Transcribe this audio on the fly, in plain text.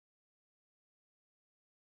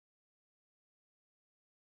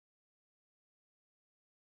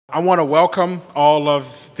I want to welcome all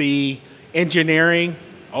of the engineering.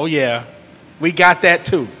 Oh yeah, we got that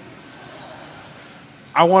too.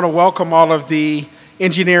 I want to welcome all of the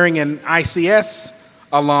engineering and ICS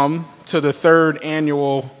alum to the third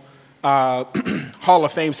annual Hall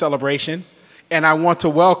of Fame celebration. And I want to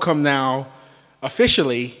welcome now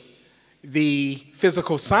officially the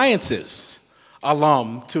physical sciences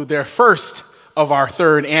alum to their first of our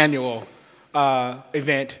third annual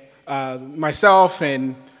event. Myself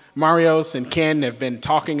and Marios and Ken have been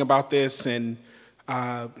talking about this, and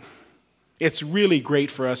it's really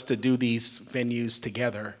great for us to do these venues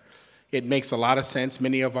together. It makes a lot of sense.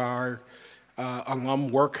 Many of our alum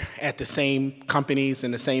work at the same companies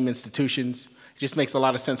and the same institutions. It just makes a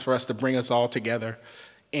lot of sense for us to bring us all together.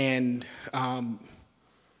 And from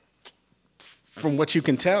what you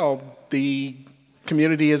can tell, the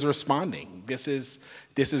community is responding. This is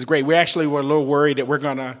great. We actually were a little worried that we're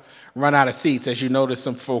going to run out of seats. As you notice,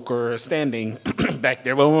 some folk are standing back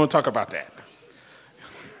there, but we won't talk about that.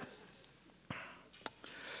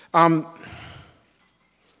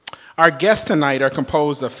 Our guests tonight are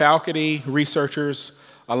composed of faculty, researchers,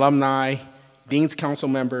 alumni, dean's council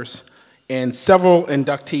members, and several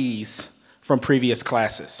inductees from previous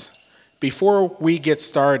classes. Before we get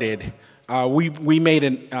started, we made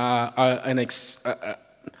a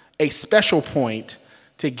special point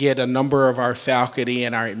to get a number of our faculty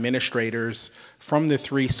and our administrators from the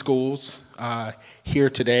three schools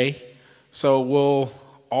here today. So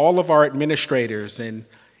all of our administrators in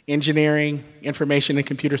engineering, information and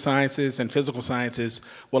computer sciences, and physical sciences,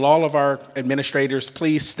 will all of our administrators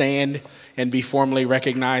please stand and be formally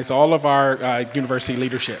recognized? All of our university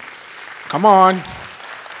leadership. Come on.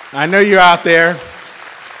 I know you're out there.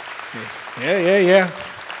 Yeah.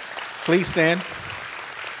 Please stand.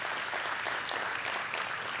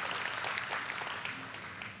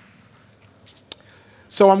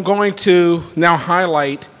 So I'm going to now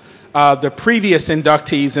highlight the previous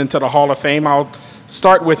inductees into the Hall of Fame. I'll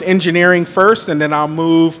start with engineering first, and then I'll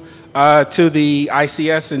move to the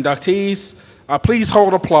ICS inductees. Please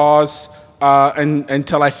hold applause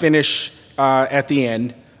until I finish at the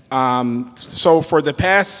end. So for the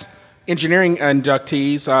past engineering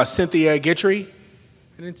inductees, Cynthia Guitry.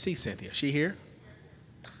 I didn't see Cynthia. Is she here?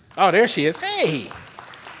 Oh, there she is. Hey.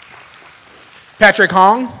 Patrick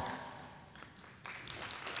Hong.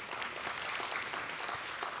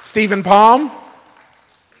 Stephen Palm.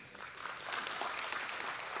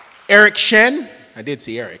 Eric Shen. I did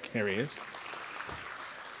see Eric. There he is.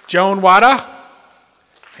 Joan Wada.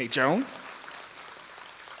 Hey, Joan.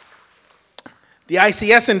 The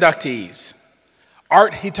ICS inductees.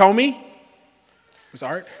 Art Hitomi. Who's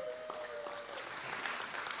Art?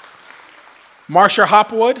 Marsha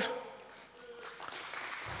Hopwood.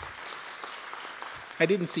 I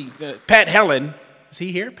didn't see Pat Helen. Is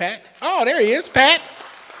he here, Pat? Oh, there he is, Pat.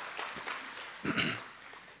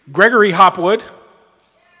 Gregory Hopwood.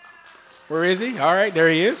 Where is he? All right, there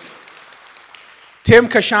he is. Tim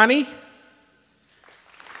Kashani.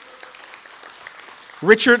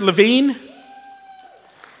 Richard Levine.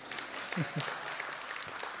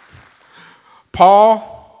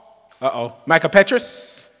 Paul. Micah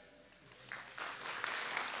Petrus.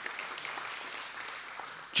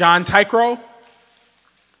 John Tycro.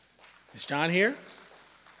 Is John here?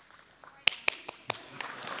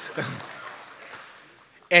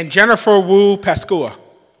 And Jennifer Wu Pascua.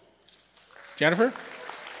 Jennifer?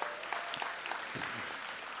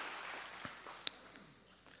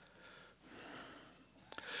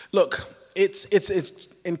 Look, it's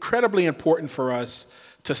incredibly important for us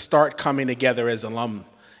to start coming together as alum.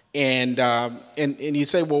 And you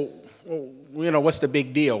say, well, you know, what's the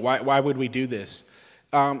big deal? Why would we do this?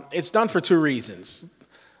 It's done for two reasons.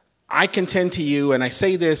 I contend to you, and I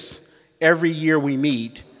say this every year we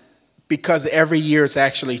meet, because every year it's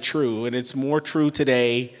actually true, and it's more true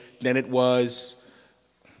today than it was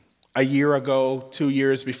a year ago, 2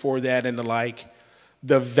 years before that, and the like.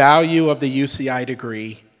 The value of the UCI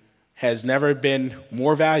degree has never been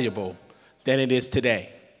more valuable than it is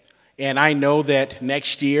today. And I know that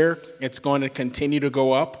next year it's going to continue to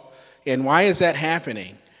go up. And why is that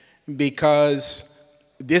happening? Because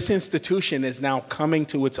this institution is now coming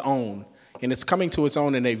to its own, and it's coming to its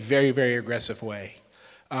own in a very, very aggressive way.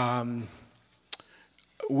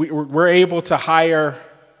 We're able to hire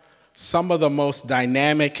some of the most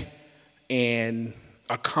dynamic and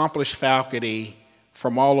accomplished faculty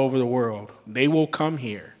from all over the world. They will come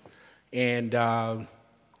here, and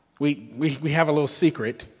we have a little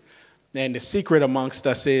secret, and the secret amongst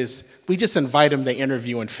us is we just invite them to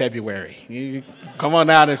interview in February. You come on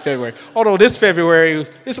out in February. Although this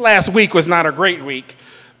last week was not a great week,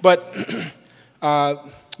 but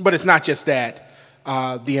But it's not just that.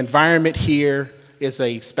 The environment here is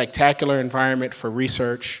a spectacular environment for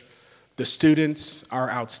research. The students are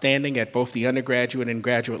outstanding at both the undergraduate and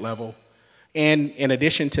graduate level. And in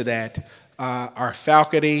addition to that, our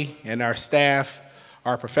faculty and our staff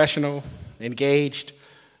are professional, engaged,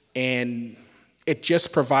 and it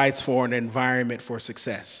just provides for an environment for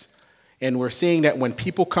success. And we're seeing that when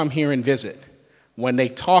people come here and visit, when they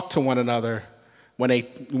talk to one another, when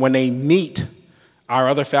they meet our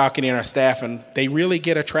other faculty and our staff, and they really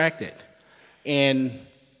get attracted. And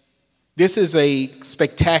this is a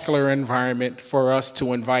spectacular environment for us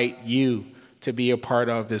to invite you to be a part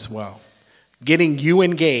of as well. Getting you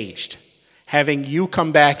engaged, having you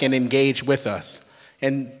come back and engage with us,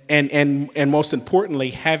 and most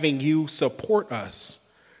importantly, having you support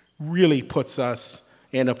us really puts us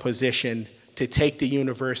in a position to take the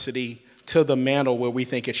university to the mantle where we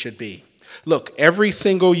think it should be. Look, every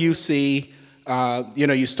single UC,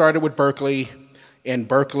 you started with Berkeley, and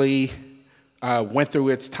Berkeley went through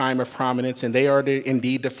its time of prominence, and they are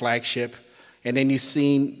indeed the flagship. And then you've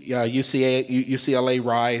seen UCLA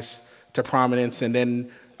rise to prominence, and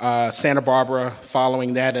then Santa Barbara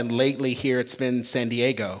following that, and lately here it's been San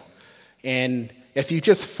Diego. And if you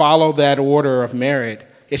just follow that order of merit,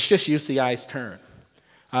 it's just UCI's turn.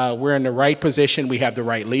 We're in the right position, we have the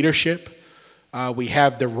right leadership, we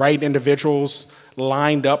have the right individuals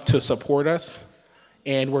lined up to support us,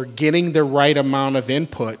 and we're getting the right amount of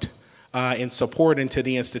input and support into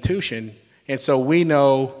the institution. And so we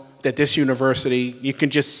know that this university, you can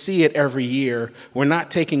just see it every year. We're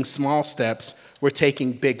not taking small steps, we're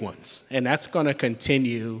taking big ones. And that's going to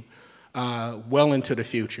continue well into the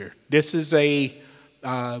future. This is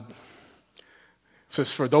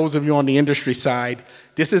for those of you on the industry side,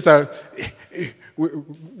 this is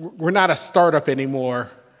we're not a startup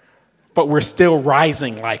anymore, but we're still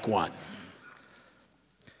rising like one.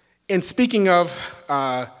 And speaking of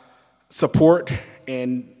support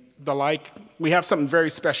and the like, we have something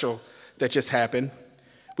very special that just happened.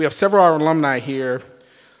 We have several of our alumni here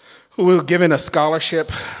who were given a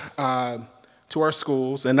scholarship to our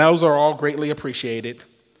schools, and those are all greatly appreciated.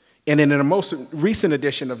 And in the most recent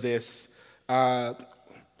edition of this,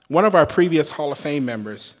 one of our previous Hall of Fame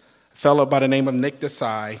members, a fellow by the name of Nick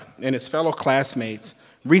Desai, and his fellow classmates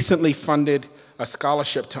recently funded a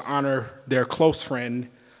scholarship to honor their close friend,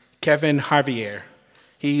 Kevin Javier.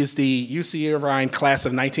 He is the UC Irvine class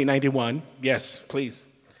of 1991. Yes, please.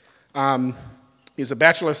 He's a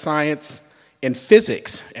Bachelor of Science in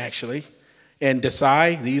Physics, actually. And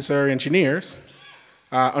Desai, these are engineers.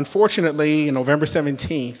 Unfortunately, on November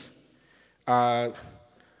 17th,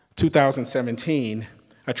 2017,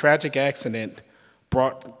 a tragic accident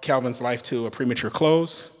brought Kelvin's life to a premature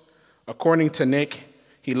close. According to Nick,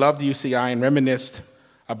 he loved UCI and reminisced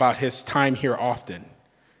about his time here often.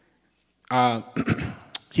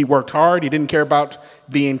 He worked hard. He didn't care about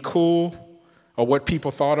being cool or what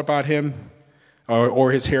people thought about him or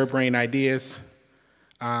his harebrained ideas.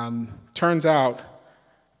 Turns out,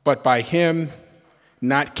 but by him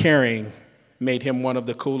not caring made him one of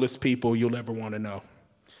the coolest people you'll ever want to know.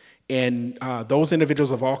 And those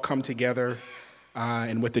individuals have all come together,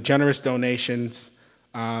 and with the generous donations,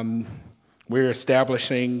 we're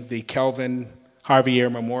establishing the Kelvin Javier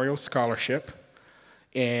Memorial Scholarship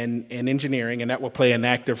in engineering, and that will play an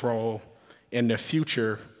active role in the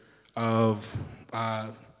future of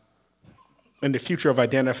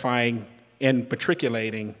identifying and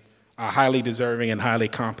matriculating highly deserving and highly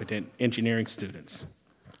competent engineering students.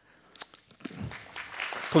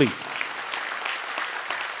 Please.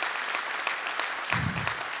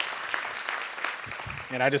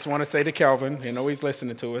 And I just want to say to Kelvin, I know he's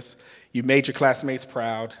listening to us, you made your classmates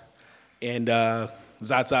proud, and zot,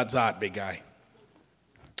 zot, zot, big guy.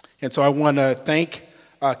 And so I want to thank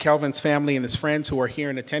Kelvin's family and his friends who are here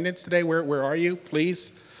in attendance today. Where are you?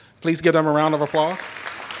 Please give them a round of applause.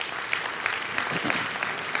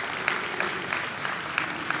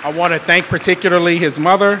 I want to thank particularly his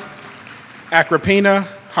mother, Agrippina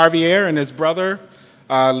Javier, and his brother,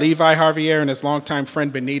 Levi Javier, and his longtime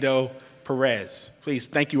friend, Benito Perez. Please,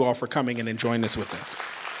 thank you all for coming and enjoying this with us.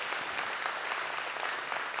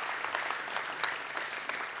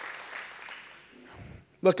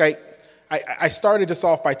 Look, I started this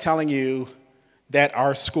off by telling you that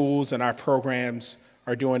our schools and our programs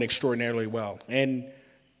are doing extraordinarily well. And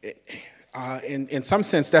in some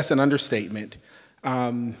sense, that's an understatement.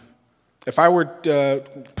 If I were to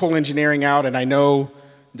pull engineering out, and I know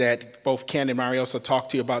that both Ken and Mariosa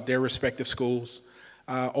talked to you about their respective schools,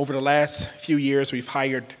 over the last few years, we've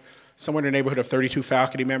hired somewhere in the neighborhood of 32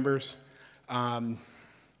 faculty members.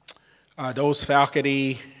 Those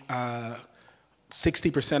faculty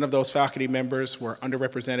 60% of those faculty members were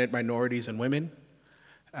underrepresented minorities and women.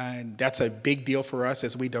 And that's a big deal for us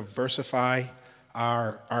as we diversify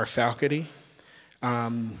our faculty.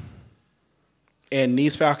 And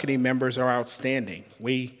these faculty members are outstanding.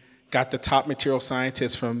 We got the top material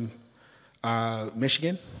scientist from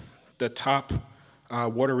Michigan, the top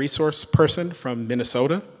water resource person from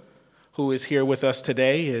Minnesota, who is here with us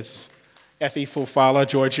today is Effie Fufala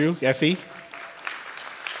Georgiou. Effie.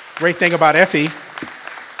 Great thing about Effie,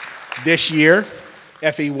 this year,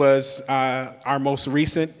 Effie was our most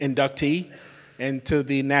recent inductee into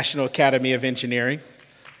the National Academy of Engineering.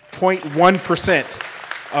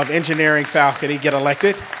 0.1% of engineering faculty get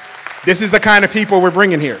elected. This is the kind of people we're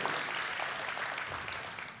bringing here.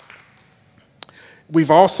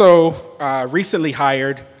 We've also recently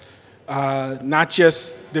hired not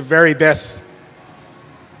just the very best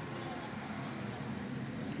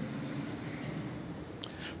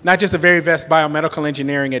biomedical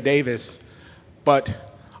engineering at Davis, but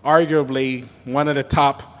arguably one of the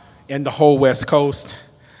top in the whole West Coast.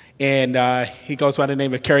 And he goes by the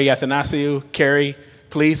name of Kerry Athanasiou. Kerry,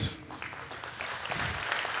 please.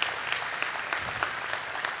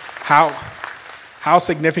 How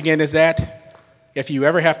significant is that? If you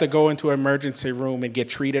ever have to go into an emergency room and get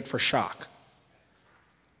treated for shock,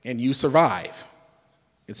 and you survive,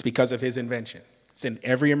 it's because of his invention. It's in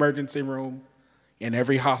every emergency room, in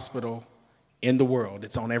every hospital in the world.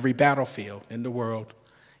 It's on every battlefield in the world.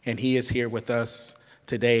 And he is here with us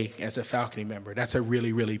today as a faculty member. That's a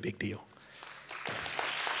really, really big deal.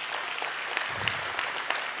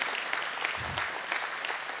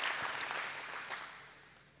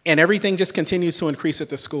 And everything just continues to increase at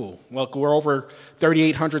the school. Well, we're over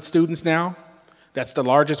 3,800 students now. That's the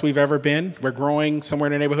largest we've ever been. We're growing somewhere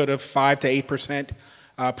in the neighborhood of 5 to 8%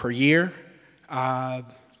 per year.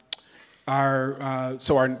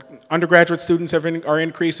 So our undergraduate students are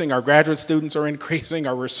increasing, our graduate students are increasing,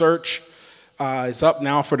 our research is up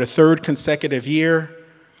now for the 3rd consecutive year.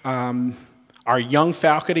 Our young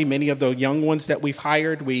faculty, many of the young ones that we've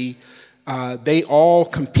hired, they all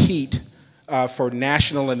compete for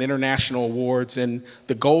national and international awards, and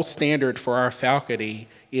the gold standard for our faculty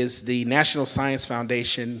is the National Science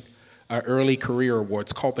Foundation Early Career Award.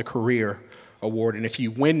 It's called the Career Award, and if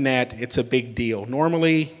you win that, it's a big deal.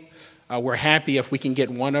 Normally, we're happy if we can get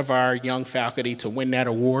one of our young faculty to win that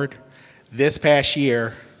award. This past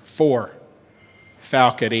year, 4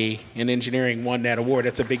 faculty in engineering won that award.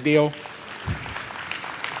 That's a big deal.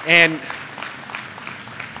 And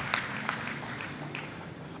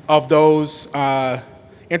of those,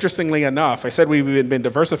 interestingly enough, I said we've been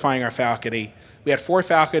diversifying our faculty. We had 4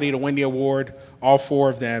 faculty to win the award. All 4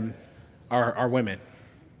 of them are women,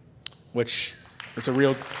 which is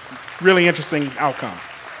a really interesting outcome.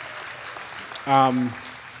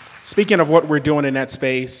 Speaking of what we're doing in that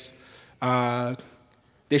space,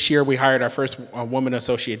 this year we hired our first woman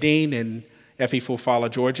associate dean in Effie Fufala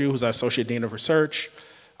Georgiou, who's our associate dean of research.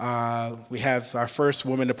 We have our first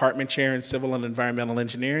woman department chair in civil and environmental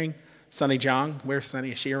engineering, Sunny Jong. Where's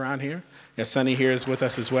Sunny? Is she around here? Yeah, Sunny here is with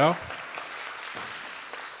us as well.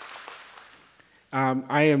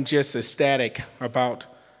 I am just ecstatic about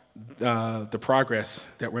the progress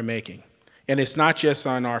that we're making. And it's not just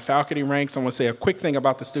on our faculty ranks. I want to say a quick thing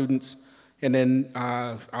about the students, and then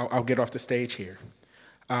I'll get off the stage here.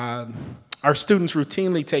 Our students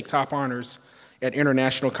routinely take top honors at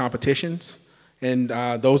international competitions, and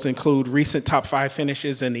those include recent top 5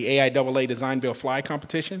 finishes in the AIAA Design Build Fly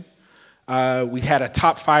competition. We had a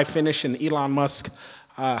top 5 finish in Elon Musk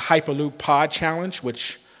Hyperloop Pod Challenge,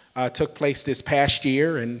 which took place this past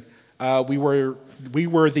year, and we were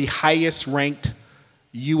the highest ranked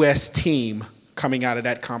U.S. team coming out of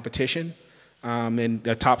that competition in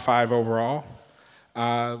the top 5 overall.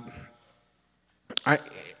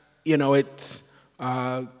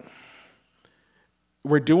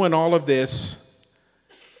 We're doing all of this.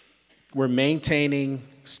 We're maintaining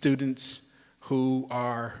students who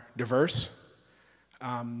are diverse,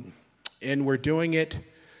 and we're doing it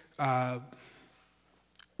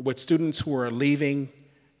with students who are leaving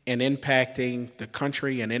and impacting the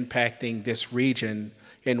country and impacting this region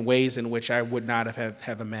in ways in which I would not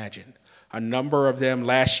have imagined. A number of them,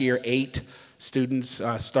 last year, 8 students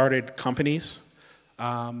started companies.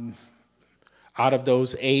 Out of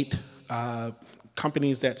those 8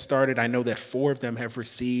 companies that started, I know that 4 of them have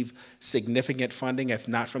received significant funding, if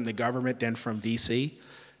not from the government, then from VC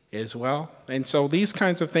as well. And so these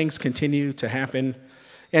kinds of things continue to happen.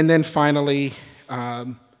 And then finally,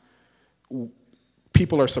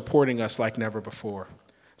 people are supporting us like never before.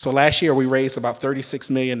 So last year we raised about $36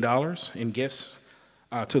 million in gifts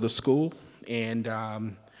to the school, and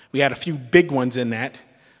We had a few big ones in that,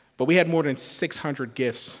 but we had more than 600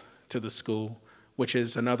 gifts to the school, which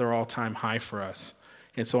is another all-time high for us.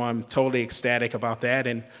 And so I'm totally ecstatic about that.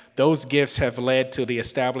 And those gifts have led to the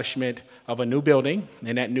establishment of a new building,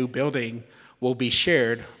 and that new building will be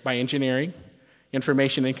shared by engineering,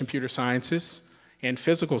 information and computer sciences, and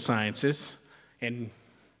physical sciences, and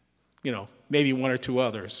maybe one or two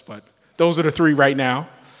others, but those are the three right now.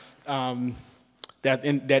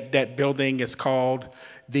 That building is called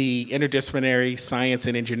the Interdisciplinary Science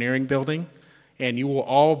and Engineering Building, and you will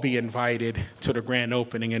all be invited to the grand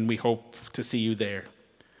opening, and we hope to see you there.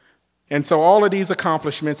 And so all of these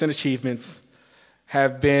accomplishments and achievements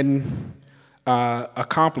have been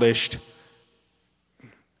accomplished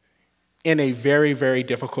in a very, very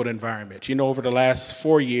difficult environment. Over the last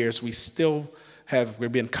 4 years, we've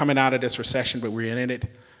been coming out of this recession, but we're in it.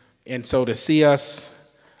 And so to see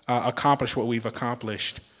us accomplish what we've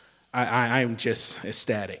accomplished, I'm just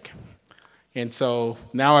ecstatic. And so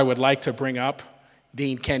now I would like to bring up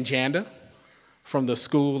Dean Ken Janda from the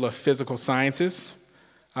School of Physical Sciences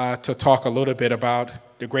to talk a little bit about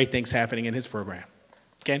the great things happening in his program.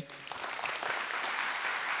 Ken?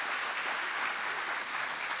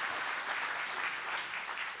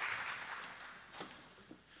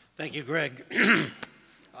 Thank you, Greg.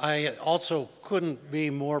 I also couldn't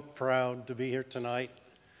be more proud to be here tonight.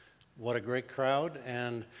 What a great crowd.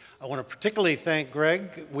 And I want to particularly thank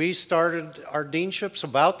Greg. We started our deanships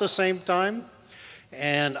about the same time,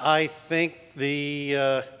 and I think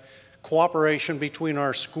the cooperation between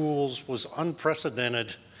our schools was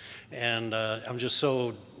unprecedented, and I'm just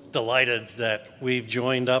so delighted that we've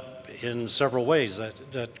joined up in several ways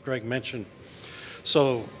that Greg mentioned.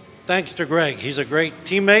 So thanks to Greg. He's a great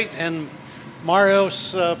teammate, and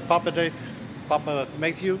Marios Papa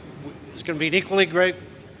Matthew is going to be an equally great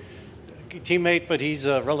teammate, but he's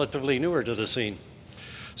relatively newer to the scene.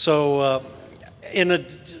 So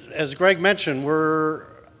as Greg mentioned, we're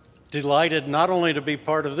delighted not only to be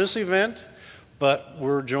part of this event, but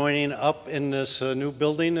we're joining up in this new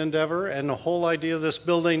building endeavor, and the whole idea of this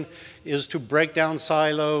building is to break down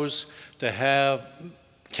silos, to have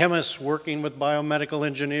chemists working with biomedical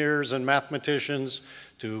engineers and mathematicians,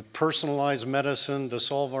 to personalize medicine, to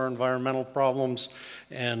solve our environmental problems,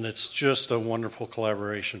 and it's just a wonderful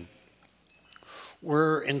collaboration.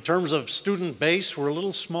 In terms of student base, we're a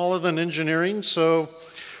little smaller than engineering, so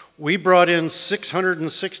we brought in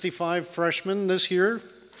 665 freshmen this year,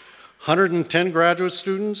 110 graduate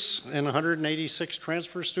students, and 186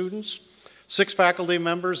 transfer students, 6 faculty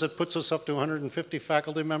members. That puts us up to 150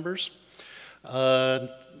 faculty members.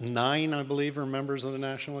 9, I believe, are members of the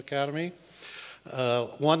National Academy.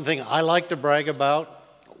 One thing I like to brag about,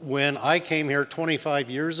 when I came here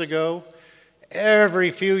 25 years ago,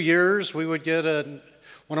 every few years we would get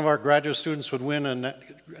one of our graduate students would win a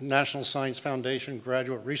National Science Foundation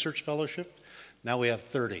Graduate Research Fellowship. Now we have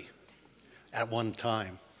 30 at one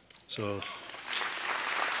time. So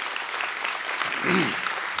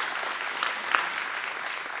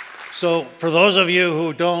So for those of you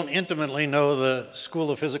who don't intimately know the School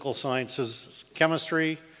of Physical Sciences,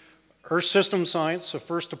 chemistry, Earth System Science, the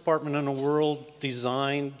first department in the world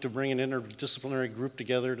designed to bring an interdisciplinary group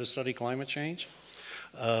together to study climate change,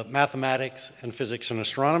 mathematics and physics and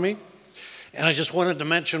astronomy. And I just wanted to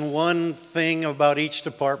mention one thing about each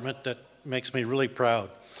department that makes me really proud.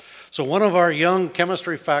 So one of our young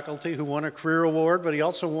chemistry faculty who won a career award, but he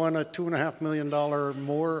also won a $2.5 million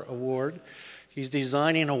more award. He's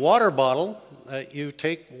designing a water bottle that you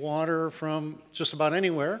take water from just about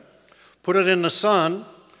anywhere, put it in the sun,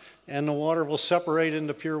 and the water will separate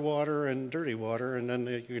into pure water and dirty water, and then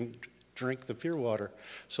you can drink the pure water.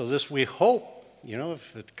 So this, we hope, you know,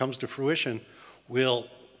 if it comes to fruition, will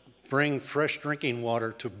bring fresh drinking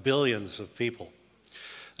water to billions of people.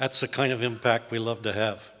 That's the kind of impact we love to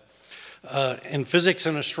have. In physics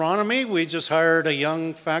and astronomy, we just hired a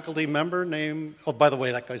young faculty member named, oh, by the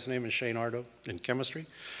way, that guy's name is Shane Ardo in chemistry.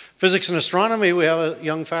 Physics and astronomy, we have a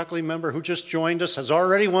young faculty member who just joined us, has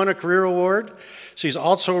already won a career award. She's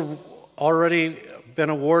also already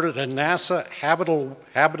been awarded a NASA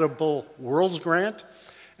Habitable Worlds grant,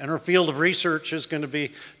 and her field of research is going to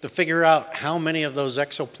be to figure out how many of those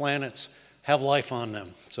exoplanets have life on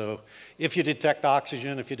them. So if you detect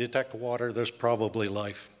oxygen, if you detect water, there's probably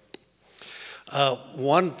life.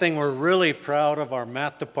 One thing we're really proud of our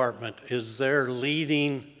math department is they're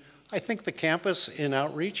leading, I think, the campus in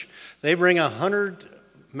outreach. They bring 100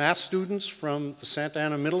 math students from the Santa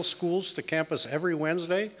Ana middle schools to campus every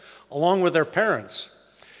Wednesday, along with their parents.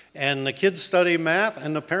 And the kids study math,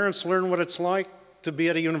 and the parents learn what it's like to be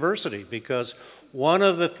at a university, because one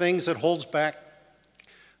of the things that holds back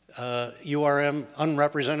URM,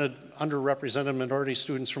 underrepresented minority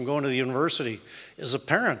students from going to the university is the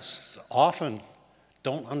parents often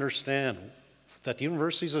don't understand that the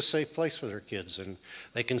university is a safe place for their kids and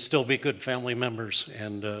they can still be good family members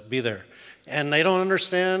and be there. And they don't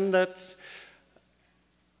understand that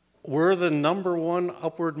we're the #1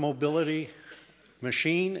 upward mobility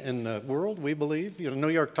machine in the world, we believe. You know, New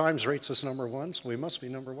York Times rates us #1, so we must be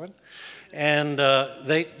 #1. And a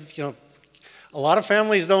lot of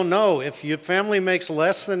families don't know, if your family makes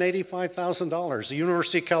less than $85,000, the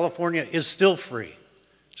University of California is still free,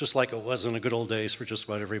 just like it was in the good old days for just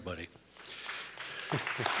about everybody.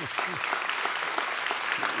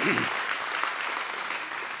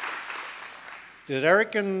 Did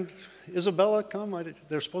Eric and Isabella come?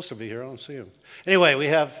 They're supposed to be here, I don't see them. Anyway, we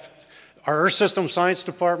have our Earth System Science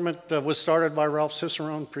Department was started by Ralph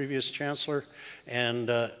Cicerone, previous chancellor, and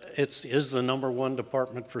it is the #1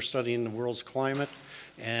 department for studying the world's climate.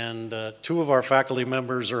 And 2 of our faculty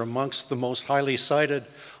members are amongst the most highly cited.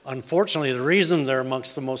 Unfortunately, the reason they're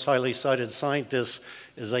amongst the most highly cited scientists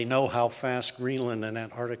is they know how fast Greenland and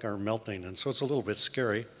Antarctica are melting, and so it's a little bit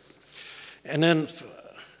scary. And then,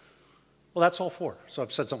 well, that's all 4. So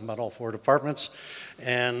I've said something about all 4 departments.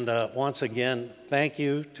 And once again, thank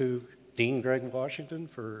you to Dean Greg Washington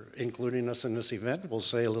for including us in this event. We'll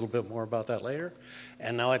say a little bit more about that later.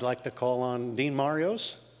 And now I'd like to call on Dean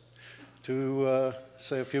Marios to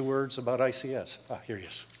say a few words about ICS. Here he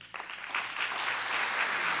is.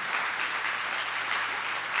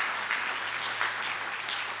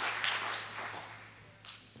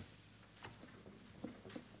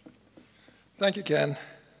 Thank you, Ken.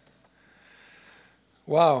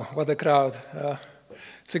 Wow, what a crowd.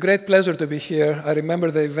 It's a great pleasure to be here. I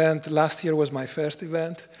remember the event last year was my first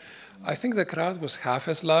event. I think the crowd was half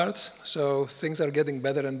as large, so things are getting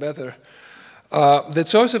better and better. The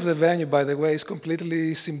choice of the venue, by the way, is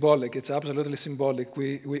completely symbolic. It's absolutely symbolic.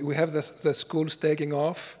 We have the schools taking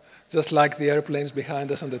off, just like the airplanes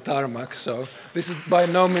behind us on the tarmac, so this is by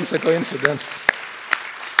no means a coincidence.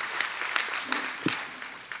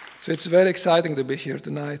 So it's very exciting to be here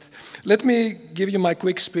tonight. Let me give you my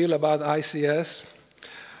quick spiel about ICS,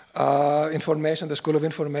 the School of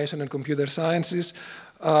Information and Computer Sciences.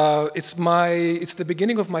 It's the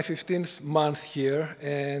beginning of my 15th month here,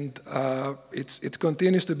 and it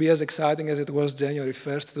continues to be as exciting as it was January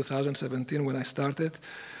 1st, 2017 when I started.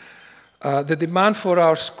 The demand for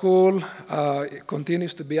our school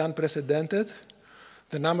continues to be unprecedented.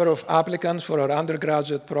 The number of applicants for our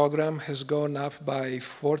undergraduate program has gone up by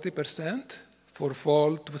 40% for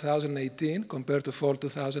fall 2018 compared to fall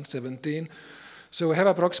 2017. So we have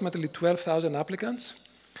approximately 12,000 applicants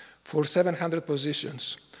for 700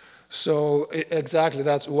 positions. So exactly,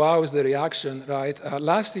 that's wow is the reaction, right?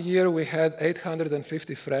 Last year we had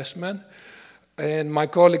 850 freshmen, and my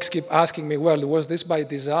colleagues keep asking me, well, was this by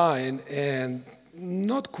design? And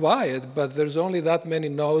not quite, but there's only that many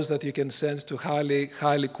no's that you can send to highly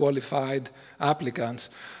qualified applicants.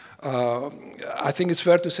 I think it's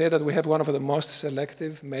fair to say that we have one of the most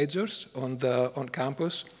selective majors on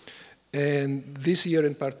campus. And this year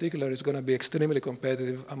in particular is going to be extremely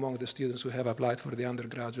competitive among the students who have applied for the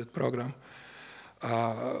undergraduate program.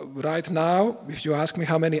 Right now, if you ask me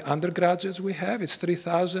how many undergraduates we have, it's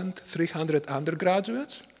 3,300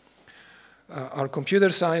 undergraduates. Our computer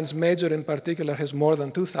science major in particular has more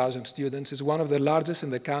than 2,000 students. It's one of the largest in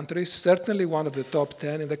the country, certainly one of the top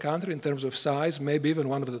 10 in the country in terms of size, maybe even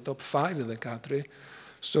one of the top 5 in the country.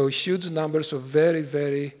 So huge numbers of very,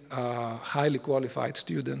 very highly qualified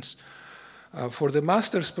students. For the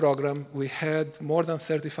master's program, we had more than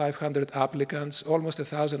 3,500 applicants, almost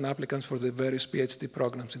 1,000 applicants for the various PhD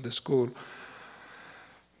programs in the school.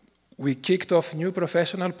 We kicked off new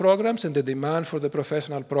professional programs, and the demand for the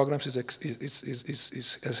professional programs is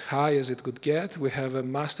as high as it could get. We have a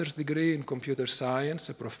master's degree in computer science,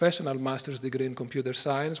 a professional master's degree in computer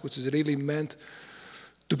science, which is really meant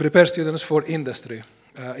to prepare students for industry.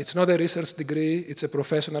 It's not a research degree, it's a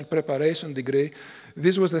professional preparation degree.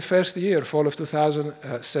 This was the first year, fall of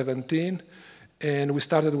 2017, and we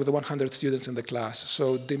started with 100 students in the class.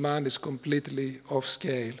 So demand is completely off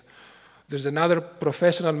scale. There's another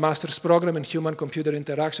professional master's program in human-computer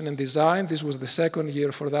interaction and design. This was the second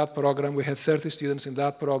year for that program. We had 30 students in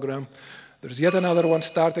that program. There's yet another one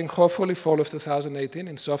starting, hopefully, fall of 2018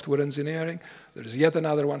 in software engineering. There's yet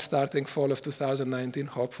another one starting fall of 2019,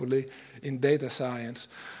 hopefully, in data science.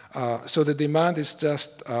 So the demand is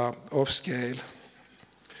just off scale.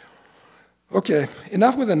 Okay,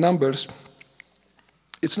 enough with the numbers.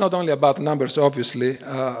 It's not only about numbers, obviously.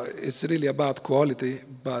 It's really about quality,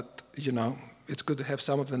 but you know, it's good to have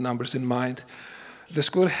some of the numbers in mind. The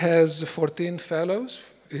school has 14 fellows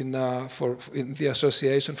in the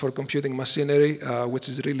Association for Computing Machinery, which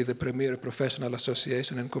is really the premier professional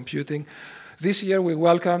association in computing. This year we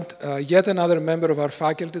welcomed yet another member of our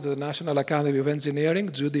faculty to the National Academy of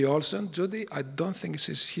Engineering, Judy Olson. Judy, I don't think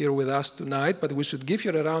she's here with us tonight, but we should give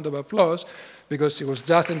her a round of applause because she was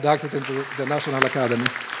just inducted into the National Academy.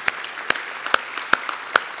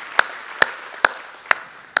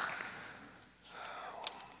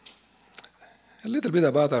 A little bit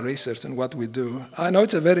about our research and what we do. I know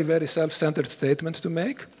it's a very, very self-centered statement to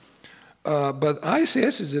make, but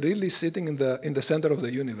ICS is really sitting in the center of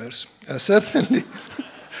the universe. Certainly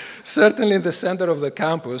in the center of the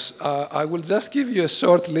campus. I will just give you a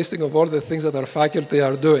short listing of all the things that our faculty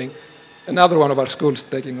are doing. Another one of our schools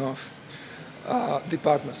taking off.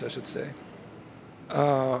 Departments, I should say.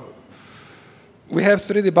 We have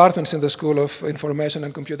 3 departments in the School of Information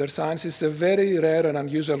and Computer Science. It's a very rare and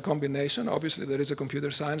unusual combination. Obviously, there is a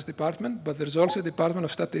computer science department, but there's also a department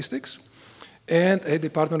of statistics and a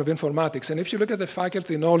department of informatics. And if you look at the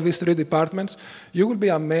faculty in all these 3 departments, you will be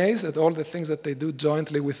amazed at all the things that they do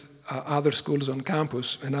jointly with other schools on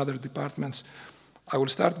campus and other departments. I will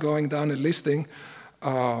start going down a listing.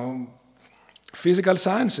 Physical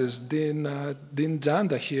sciences, Dean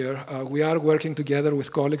Janda here, we are working together with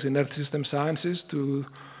colleagues in Earth System Sciences to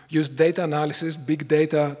use data analysis, big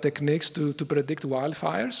data techniques to predict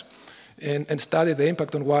wildfires and study the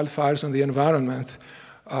impact on wildfires on the environment.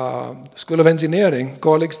 School of Engineering,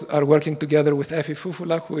 colleagues are working together with Effie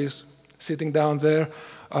Fufula, who is sitting down there,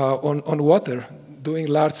 on water, doing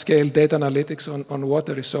large-scale data analytics on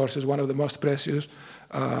water resources, one of the most precious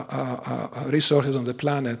resources on the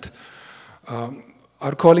planet.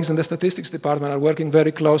 Our colleagues in the statistics department are working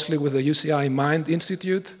very closely with the UCI Mind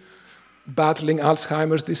Institute, battling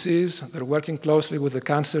Alzheimer's disease. They're working closely with the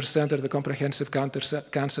Cancer Center, the Comprehensive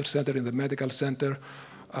Cancer Center in the Medical Center,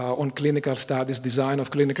 on clinical studies, design of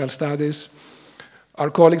clinical studies. Our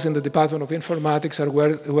colleagues in the Department of Informatics are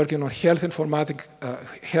working on health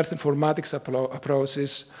informatics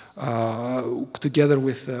approaches together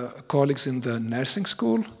with colleagues in the nursing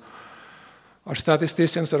school. Our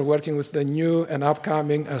statisticians are working with the new and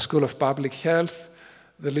upcoming School of Public Health.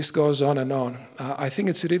 The list goes on and on. I think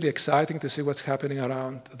it's really exciting to see what's happening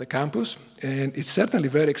around the campus, and it's certainly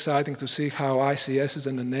very exciting to see how ICS is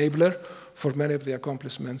an enabler for many of the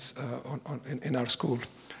accomplishments in our school.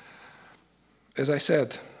 As I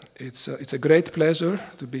said, it's a great pleasure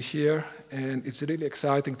to be here, and it's really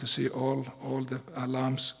exciting to see all the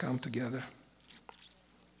alums come together.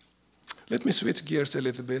 Let me switch gears a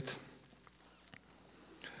little bit.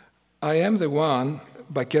 I am the one,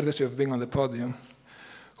 by courtesy of being on the podium,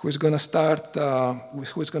 who is going to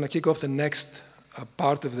who is going to kick off the next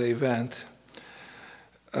part of the event.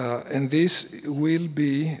 And this will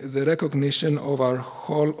be the recognition of our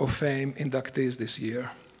Hall of Fame inductees this year.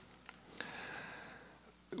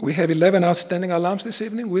 We have 11 outstanding alums this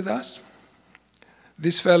evening with us.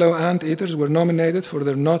 These fellow anteaters were nominated for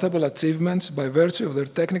their notable achievements by virtue of their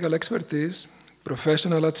technical expertise,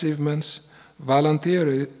 professional achievements,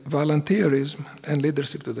 volunteerism, and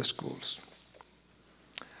leadership to the schools.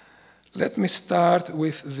 Let me start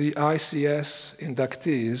with the ICS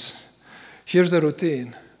inductees. Here's the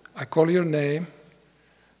routine. I call your name.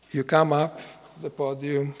 You come up the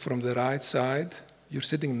podium from the right side. You're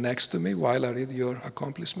sitting next to me while I read your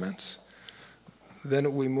accomplishments.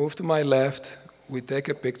 Then we move to my left, we take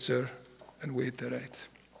a picture, and we iterate.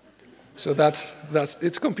 So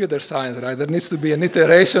it's computer science, right? There needs to be an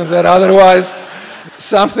iteration there, otherwise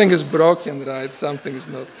something is broken, right? Something is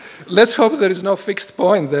not. Let's hope there is no fixed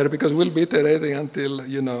point there, because we'll be iterating until,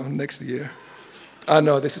 next year.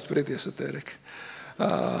 No, this is pretty esoteric.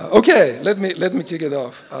 Okay, let me kick it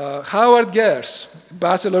off. Howard Gersh,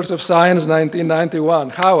 Bachelor's of Science, 1991.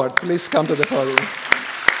 Howard, please come to the podium.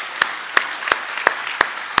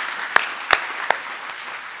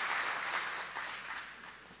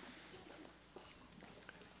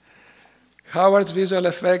 Howard's visual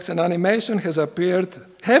effects and animation have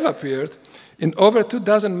appeared in over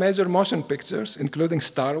 24 major motion pictures, including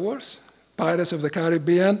Star Wars, Pirates of the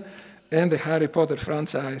Caribbean, and the Harry Potter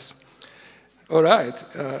franchise. All right,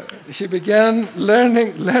 he began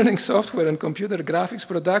learning software and computer graphics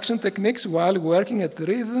production techniques while working at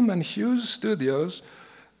Rhythm and Hughes Studios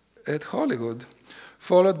at Hollywood,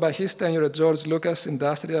 followed by his tenure at George Lucas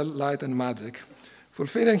Industrial Light and Magic,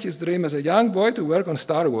 fulfilling his dream as a young boy to work on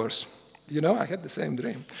Star Wars. I had the same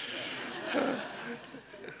dream.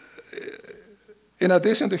 In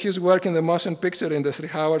addition to his work in the motion picture industry,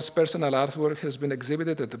 Howard's personal artwork has been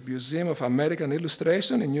exhibited at the Museum of American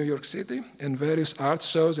Illustration in New York City and various art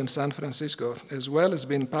shows in San Francisco, as well as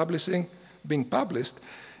being published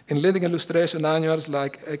in leading illustration annuals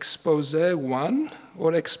like Expose 1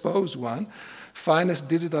 or Expose 1, finest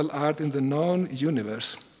digital art in the known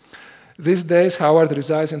universe. These days, Howard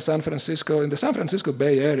resides in San Francisco, in the San Francisco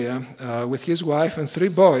Bay Area, with his wife and 3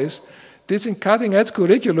 boys, teaching cutting-edge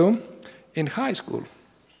curriculum in high school,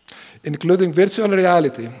 including virtual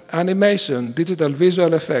reality, animation, digital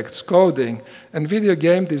visual effects, coding, and video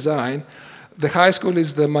game design. The high school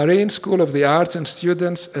is the Marine School of the Arts and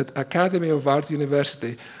students at Academy of Art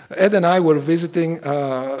University. Ed and I were visiting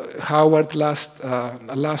Howard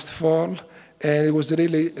last fall, and it was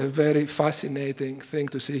really a very fascinating thing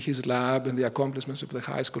to see his lab and the accomplishments of the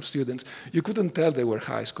high school students. You couldn't tell they were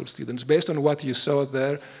high school students. Based on what you saw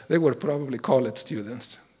there, they were probably college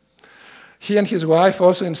students. He and his wife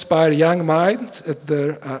also inspire young minds at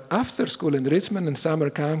their after-school enrichment and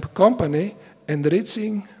summer camp company,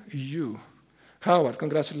 Enriching You. Howard,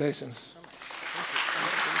 congratulations.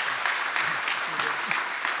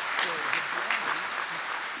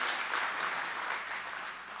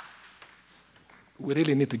 We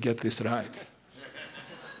really need to get this right.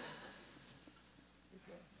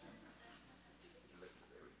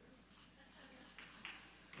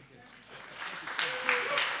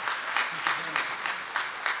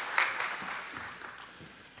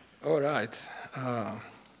 All right.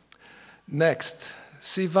 Next,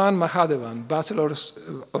 Sivan Mahadevan, Bachelor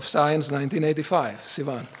of Science, 1985.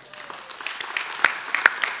 Sivan.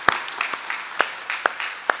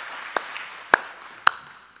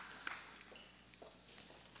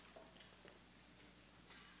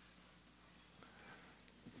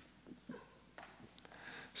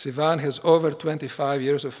 Sivan has over 25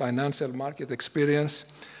 years of financial market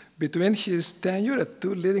experience between his tenure at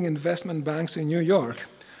 2 leading investment banks in New York,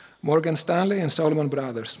 Morgan Stanley and Salomon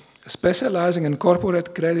Brothers, specializing in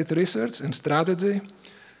corporate credit research and strategy,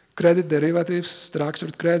 credit derivatives,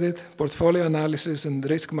 structured credit, portfolio analysis, and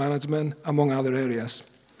risk management, among other areas.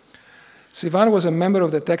 Sivan was a member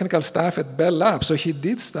of the technical staff at Bell Labs, so he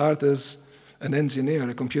did start as an engineer,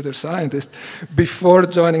 a computer scientist, before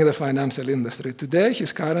joining the financial industry. Today,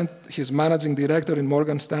 he's managing director in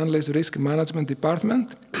Morgan Stanley's risk management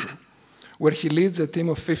department, where he leads a team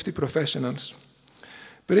of 50 professionals.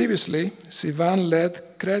 Previously, Sivan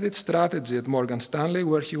led credit strategy at Morgan Stanley,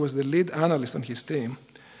 where he was the lead analyst on his team.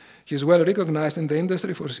 He is well recognized in the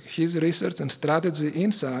industry for his research and strategy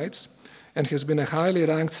insights, and has been a highly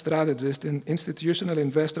ranked strategist in Institutional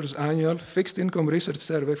Investors' annual fixed income research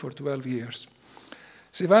survey for 12 years.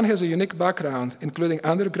 Sivan has a unique background, including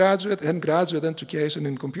undergraduate and graduate education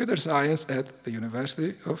in computer science at the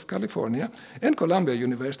University of California and Columbia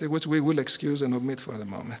University, which we will excuse and omit for the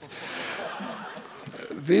moment.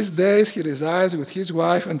 These days, he resides with his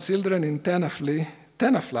wife and children in Tenafly,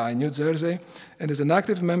 New Jersey, and is an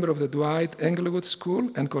active member of the Dwight Englewood School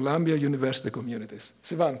and Columbia University communities.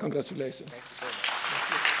 Sivan, congratulations.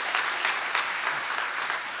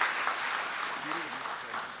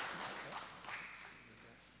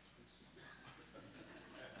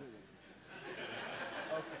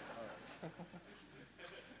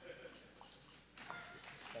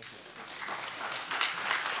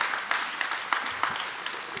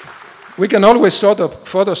 We can always sort of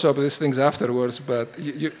Photoshop these things afterwards, but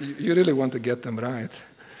you really want to get them right.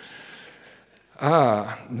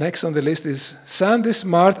 Next on the list is Sandy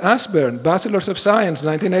Smart-Ashburn, Bachelor of Science,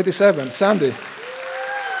 1987. Sandy.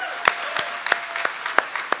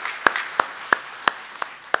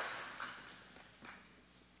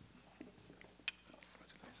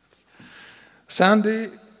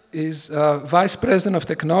 Sandy is Vice President of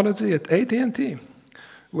Technology at AT&T,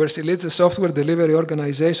 where she leads a software delivery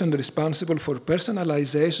organization responsible for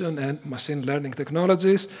personalization and machine learning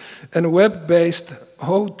technologies and web-based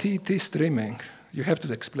OTT streaming. You have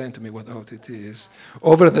to explain to me what OTT is.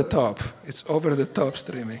 Over the top. It's over-the-top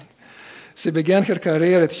streaming. She began her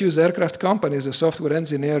career at Hughes Aircraft Company as a software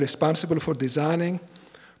engineer responsible for designing,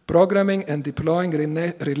 programming, and deploying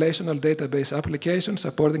relational database applications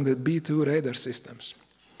supporting the B-2 radar systems.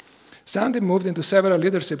 Sandy moved into several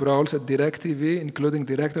leadership roles at DirecTV, including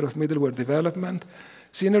Director of Middleware Development,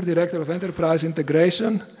 Senior Director of Enterprise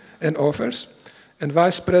Integration and Offers, and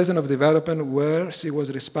Vice President of Development, where she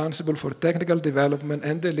was responsible for technical development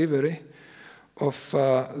and delivery of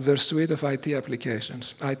their suite of IT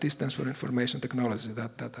applications. IT stands for Information Technology,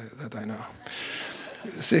 that I know.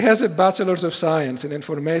 She has a Bachelor's of Science in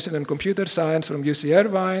Information and Computer Science from UC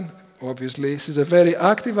Irvine. Obviously, she's a very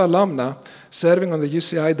active alumna, serving on the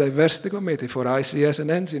UCI Diversity Committee for ICS and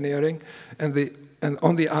Engineering and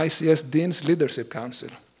on the ICS Dean's Leadership Council.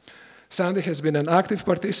 Sandy has been an active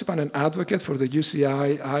participant and advocate for the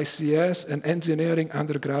UCI, ICS, and Engineering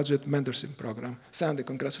undergraduate mentorship program. Sandy,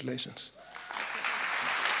 congratulations.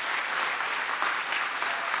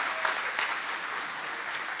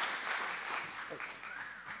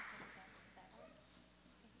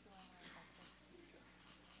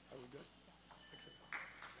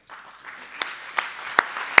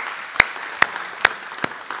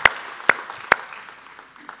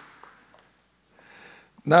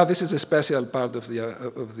 Now this is a special part of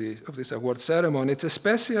this award ceremony. It's a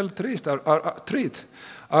special treat.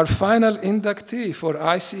 Our final inductee for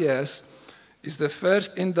ICS is the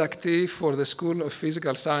first inductee for the School of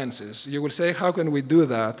Physical Sciences. You will say, how can we do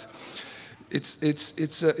that?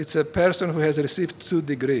 It's a person who has received 2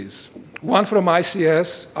 degrees. One from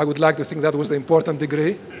ICS. I would like to think that was the important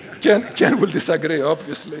degree. Ken will disagree,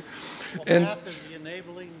 obviously. Well, and math is the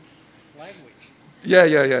enabling language.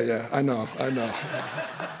 Yeah. I know.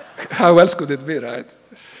 How else could it be, right?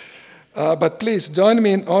 But please join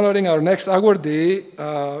me in honoring our next awardee.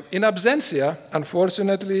 In absentia,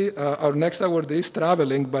 unfortunately, our next awardee is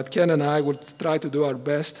traveling, but Ken and I will try to do our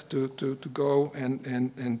best to go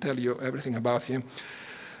and tell you everything about him.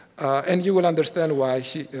 And you will understand why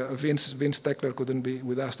Vince Steckler couldn't be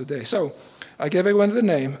with us today. So I gave everyone the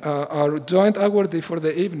name. Our joint awardee for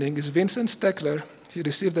the evening is Vincent Steckler. He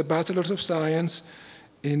received a Bachelor's of Science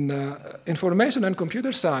in Information and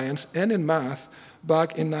Computer Science and in Math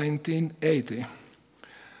back in 1980.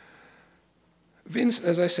 Vince,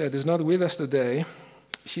 as I said, is not with us today.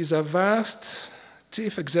 He's Avast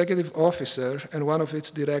Chief Executive Officer and one of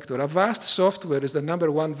its directors. Avast Software is the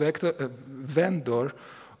 #1 vendor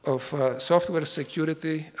of software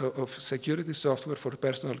security, of security software for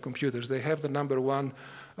personal computers. They have the #1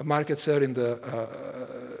 market share in the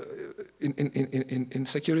in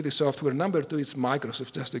security software. #2 is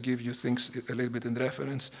Microsoft, just to give you things a little bit in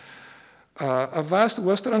reference. Avast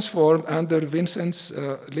was transformed under Vincent's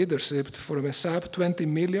leadership from a sub-20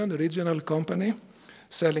 million regional company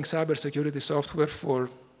selling cybersecurity software for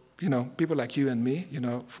people like you and me,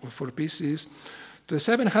 for PCs, to a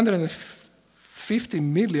 750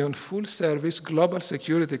 million full-service global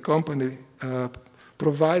security company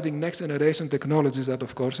providing next-generation technologies that,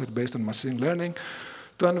 of course, are based on machine learning,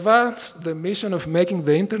 to advance the mission of making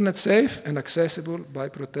the internet safe and accessible by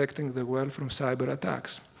protecting the world from cyber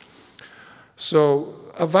attacks. So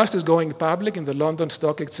Avast is going public in the London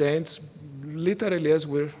Stock Exchange literally as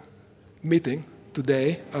we're meeting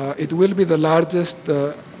today. It will be the largest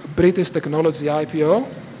British technology IPO.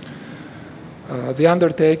 The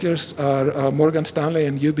undertakers are Morgan Stanley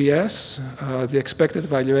and UBS. The expected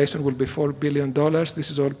valuation will be $4 billion.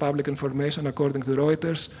 This is all public information according to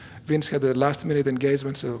Reuters. Vince had a last-minute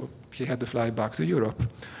engagement, so he had to fly back to Europe.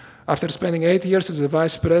 After spending 8 years as a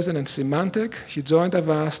vice president at Symantec, he joined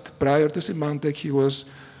Avast. Prior to Symantec, he was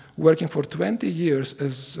working for 20 years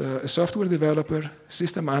as a software developer,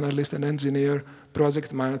 system analyst, and engineer,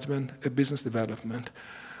 project management, and business development.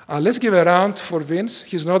 Let's give a round for Vince.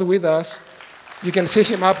 He's not with us. You can see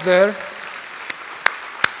him up there.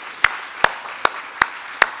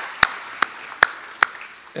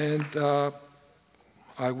 And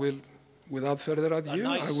I will, without further ado,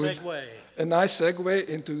 a nice segue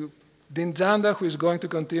into Dean Janda, who is going to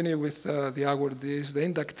continue with the awardees, the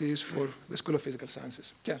inductees for the School of Physical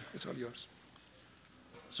Sciences. Ken, it's all yours.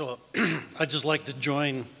 So I'd just like to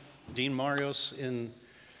join Dean Marios in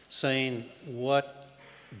saying what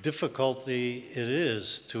difficulty it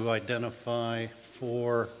is to identify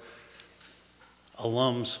for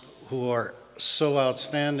alums who are so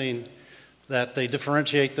outstanding that they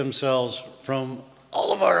differentiate themselves from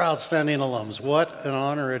all of our outstanding alums. What an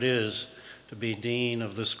honor it is to be Dean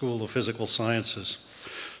of the School of Physical Sciences.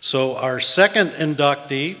 So our second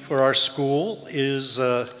inductee for our school is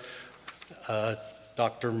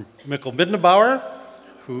Dr. Mikkel Bindebauer,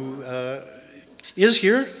 who is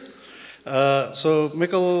here. So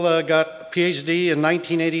Mikkel got a Ph.D. in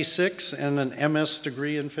 1986 and an MS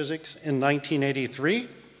degree in physics in 1983.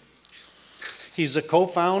 He's a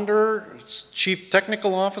co-founder, chief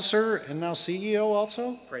technical officer, and now CEO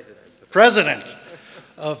also? President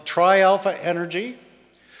of Tri-Alpha Energy.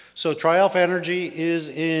 So Tri-Alpha Energy is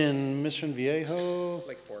in Mission Viejo?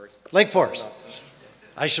 Lake Forest.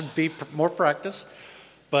 I should be more practice,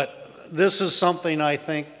 but this is something I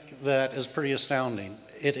think that is pretty astounding.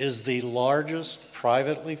 It is the largest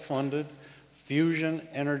privately funded fusion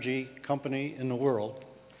energy company in the world.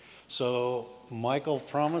 So Michael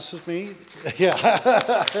promises me,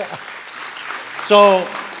 yeah. So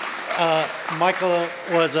Michael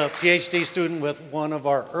was a PhD student with one of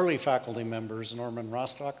our early faculty members, Norman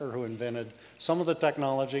Rostocker, who invented some of the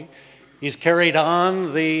technology. He's carried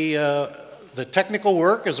on the technical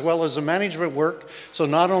work as well as the management work. So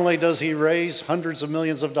not only does he raise hundreds of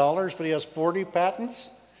millions of dollars, but he has 40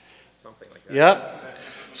 patents. Something like that. Yeah.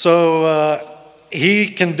 So he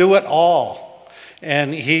can do it all.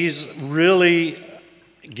 And he's really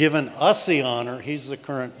given us the honor. He's the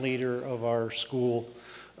current leader of our school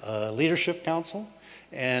leadership council.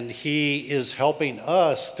 And he is helping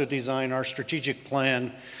us to design our strategic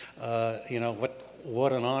plan,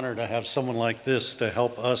 what an honor to have someone like this to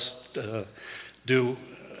help us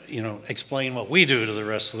explain what we do to the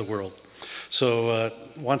rest of the world. So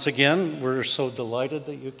once again, we're so delighted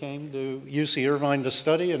that you came to UC Irvine to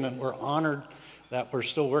study, and we're honored that we're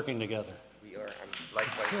still working together. We are. I'm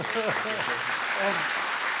likewise. And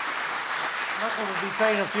Michael will be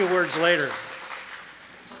saying a few words later.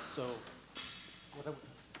 So,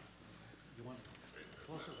 you want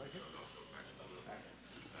closer right here?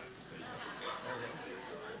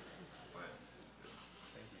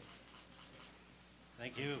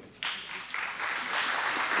 Thank you.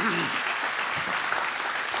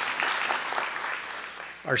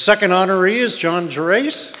 Our second honoree is John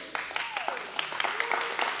Gersh.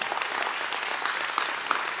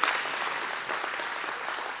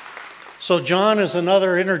 So John is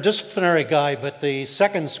another interdisciplinary guy, but the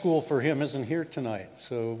second school for him isn't here tonight.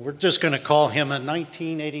 So we're just going to call him a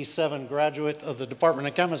 1987 graduate of the Department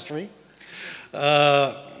of Chemistry.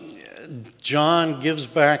 John gives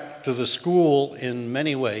back to the school in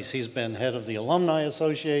many ways. He's been head of the Alumni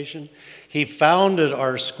Association. He founded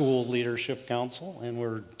our school leadership council, and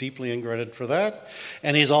we're deeply indebted for that.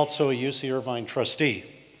 And he's also a UC Irvine trustee.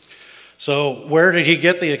 So where did he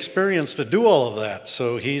get the experience to do all of that?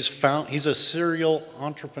 So he's a serial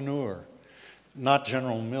entrepreneur, not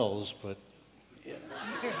General Mills, but yeah.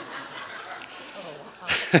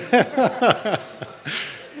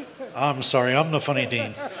 I'm sorry, I'm the funny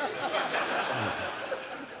dean.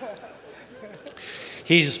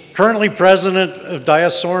 He's currently president of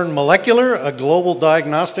Diasorn Molecular, a global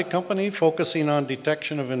diagnostic company focusing on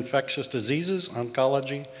detection of infectious diseases,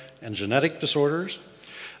 oncology, and genetic disorders.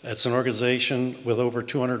 It's an organization with over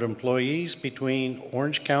 200 employees between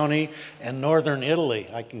Orange County and Northern Italy.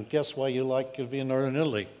 I can guess why you like to be in Northern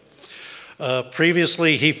Italy.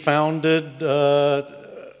 Previously, he founded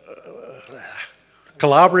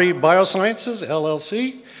Calabri Biosciences,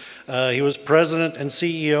 LLC. He was president and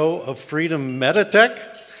CEO of Freedom Meditech.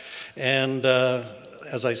 And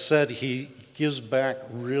as I said, he gives back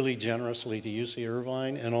really generously to UC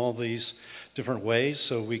Irvine in all these different ways.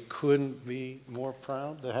 So we couldn't be more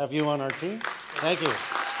proud to have you on our team. Thank you.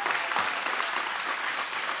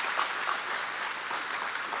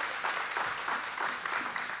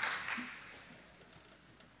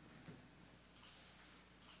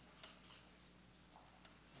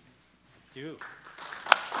 You.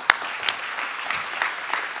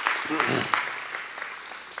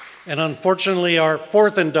 And unfortunately, our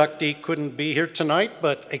fourth inductee couldn't be here tonight,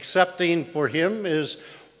 but accepting for him is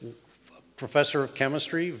Professor of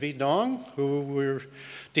Chemistry, V. Dong, who we're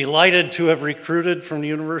delighted to have recruited from the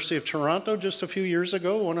University of Toronto just a few years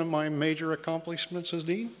ago, one of my major accomplishments as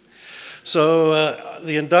dean. So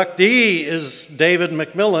the inductee is David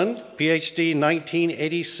McMillan, Ph.D.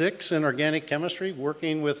 1986 in organic chemistry,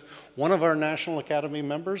 working with one of our National Academy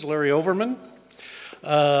members, Larry Overman.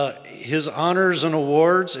 His honors and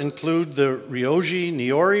awards include the Ryoji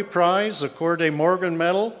Niori Prize, the Coeur de Morgan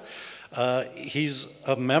Medal. He's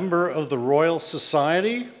a member of the Royal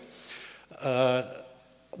Society.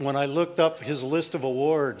 When I looked up his list of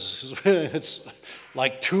awards, it's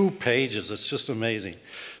like 2 pages. It's just amazing.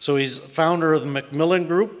 So he's founder of the Macmillan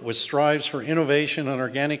Group, which strives for innovation in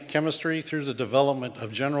organic chemistry through the development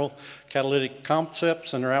of general catalytic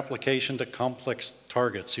concepts and their application to complex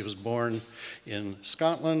targets. He was born in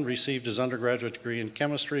Scotland, received his undergraduate degree in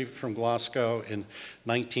chemistry from Glasgow in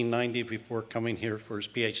 1990 before coming here for his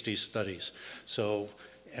PhD studies. So,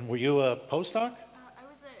 and were you a postdoc? I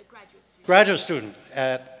was a graduate student. Graduate student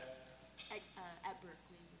at Berkeley.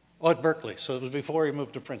 Oh, at Berkeley. So it was before he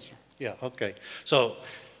moved to Princeton. Yeah, okay. So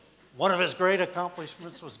one of his great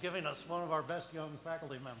accomplishments was giving us one of our best young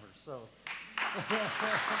faculty members. So.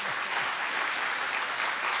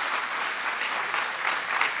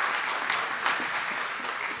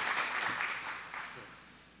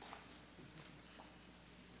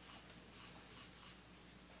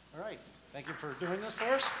 All right, thank you for doing this for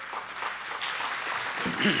us.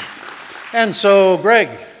 And so, Greg,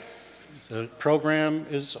 the program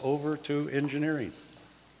is over to engineering.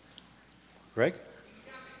 Greg?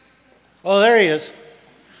 Oh, there he is.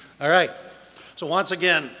 All right. So once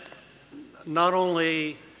again, not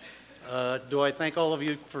only do I thank all of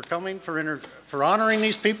you for coming, for honoring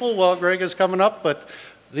these people while Greg is coming up, but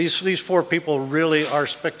these 4 people really are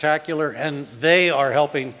spectacular, and they are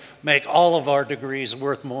helping make all of our degrees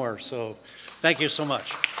worth more. So thank you so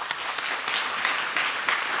much.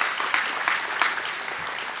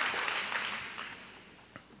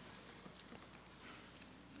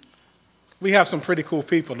 We have some pretty cool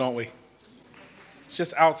people, don't we? It's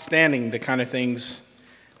just outstanding, the kind of things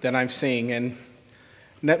that I'm seeing. And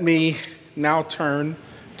let me now turn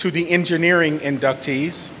to the engineering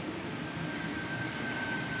inductees.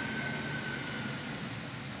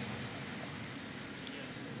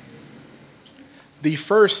 The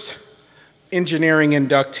first engineering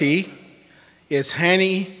inductee is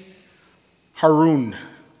Hany Haroun,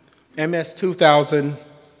 MS 2000,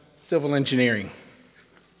 Civil Engineering.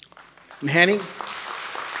 And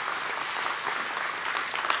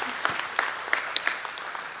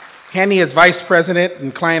Hany, is Vice President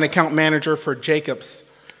and Client Account Manager for Jacobs,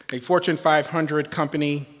 a Fortune 500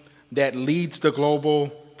 company that leads the global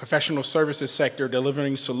professional services sector,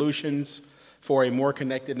 delivering solutions for a more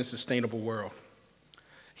connected and sustainable world.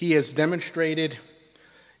 He has demonstrated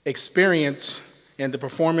experience in the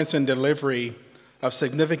performance and delivery of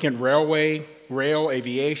significant railway, rail,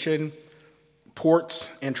 aviation,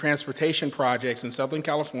 ports, and transportation projects in Southern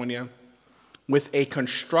California with a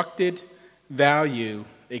constructed value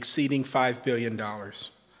exceeding $5 billion,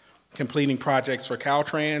 completing projects for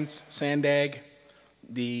Caltrans, Sandag,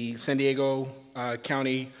 the San Diego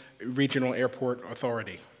County Regional Airport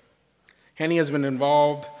Authority. Hany has been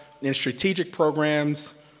involved in strategic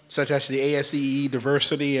programs such as the ASCE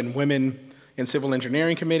Diversity and Women in Civil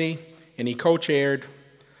Engineering Committee, and he co-chaired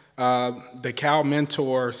the Cal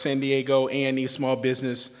Mentor San Diego A&E Small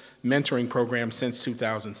Business Mentoring Program since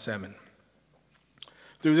 2007.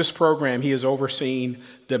 Through this program, he has overseen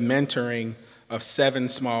the mentoring of 7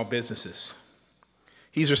 small businesses.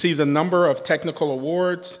 He's received a number of technical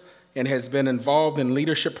awards and has been involved in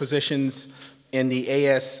leadership positions in the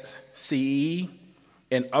ASCE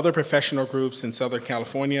and other professional groups in Southern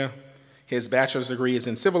California. His bachelor's degree is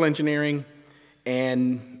in civil engineering,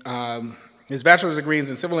 and his bachelor's degree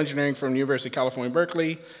is in civil engineering from the University of California,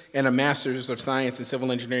 Berkeley, and a master's of science in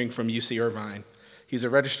civil engineering from UC Irvine. He's a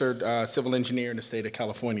registered civil engineer in the state of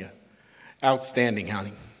California. Outstanding,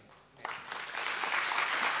 Hany.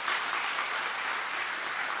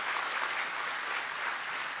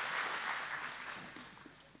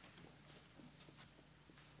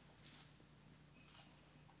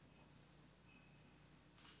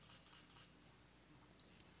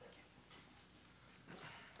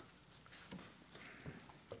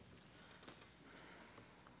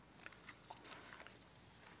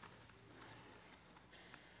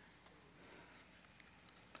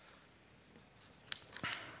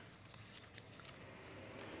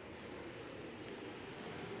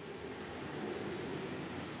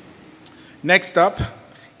 Next up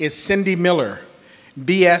is Cindy Miller,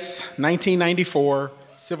 BS 1994,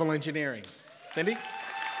 Civil Engineering. Cindy?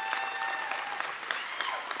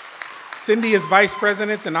 Cindy is Vice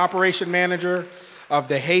President and Operation Manager of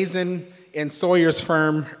the Hazen and Sawyer's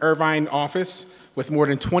firm Irvine office with more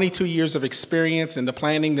than 22 years of experience in the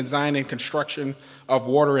planning, design, and construction of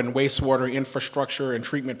water and wastewater infrastructure and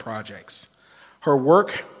treatment projects. Her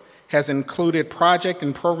work has included project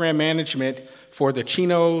and program management for the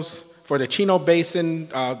Chino Basin,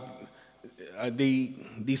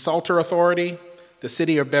 the Salter Authority, the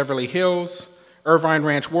City of Beverly Hills, Irvine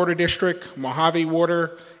Ranch Water District, Mojave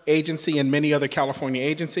Water Agency, and many other California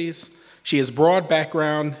agencies. She has broad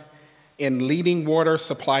background in leading water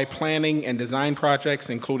supply planning and design projects,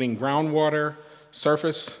 including groundwater,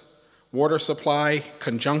 surface water supply,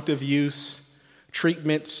 conjunctive use,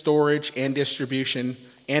 treatment, storage, and distribution,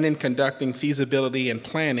 and in conducting feasibility and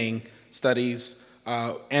planning studies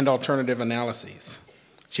and alternative analyses.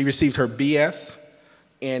 She received her BS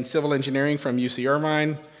in civil engineering from UC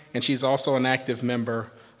Irvine, and she's also an active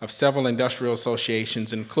member of several industrial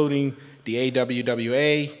associations, including the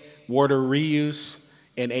AWWA, Water Reuse,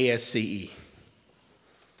 and ASCE.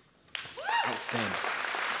 Outstanding.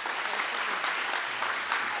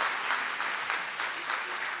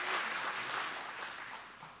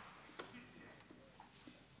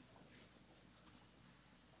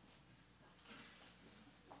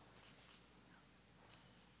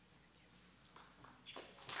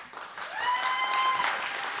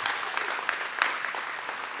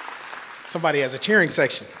 Somebody has a cheering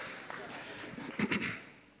section.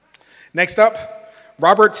 Next up,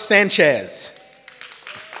 Robert Sanchez.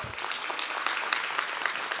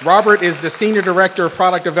 Robert is the Senior Director of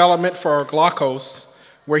Product Development for Glaukos,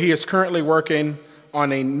 where he is currently working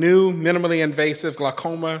on a new minimally invasive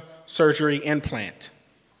glaucoma surgery implant.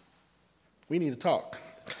 We need to talk.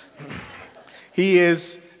 He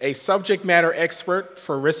is a subject matter expert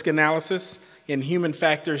for risk analysis in human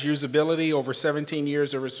factors usability, over 17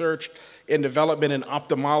 years of research in development in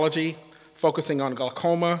ophthalmology, focusing on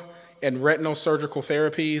glaucoma and retinal surgical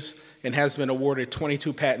therapies, and has been awarded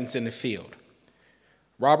 22 patents in the field.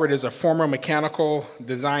 Robert is a former mechanical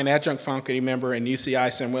design adjunct faculty member in UCI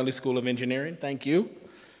Samueli School of Engineering. Thank you.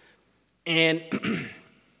 And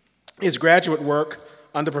his graduate work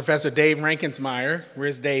under Professor Dave Rankensmeyer.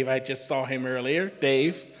 Where's Dave? I just saw him earlier.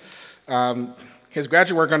 Dave. His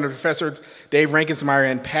graduate work under Professor Dave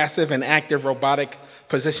Rankensmeyer in passive and active robotic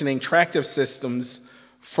positioning tractive systems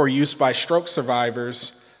for use by stroke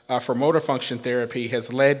survivors for motor function therapy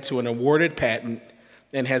has led to an awarded patent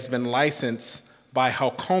and has been licensed by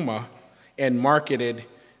Halcoma and marketed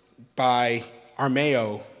by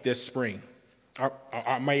Armeo this spring.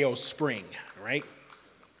 Armeo Spring, right?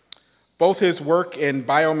 Both his work in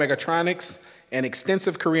biomechatronics and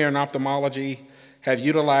extensive career in ophthalmology have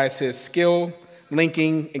utilized his skill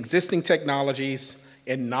linking existing technologies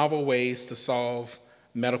in novel ways to solve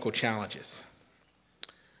medical challenges.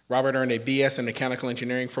 Robert earned a BS in mechanical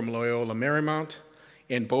engineering from Loyola Marymount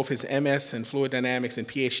and both his MS in fluid dynamics and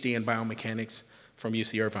Ph.D. in biomechanics from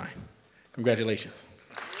UC Irvine. Congratulations.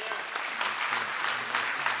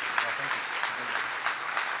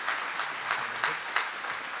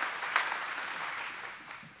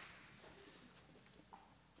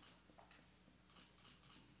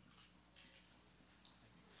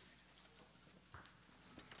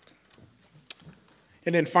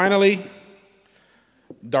 And then finally,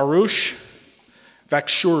 Daryoosh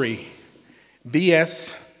Vakhshoori,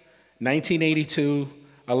 BS 1982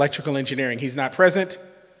 electrical engineering. He's not present,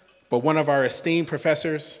 but one of our esteemed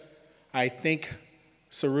professors, I think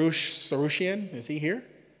Sarushian, is he here?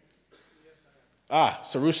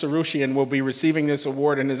 Sarushian will be receiving this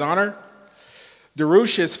award in his honor.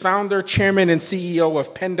 Daryoosh is founder, chairman, and CEO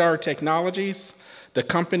of Pendar Technologies. The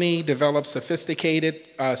company develops sophisticated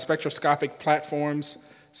spectroscopic platforms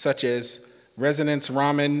such as resonance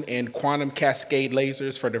Raman and quantum cascade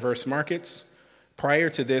lasers for diverse markets. Prior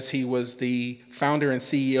to this, he was the founder and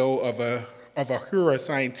CEO of Ahura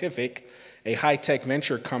Scientific, a high-tech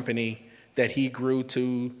venture company that he grew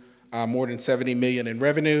to more than 70 million in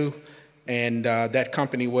revenue, and that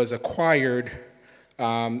company was acquired,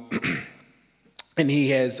 and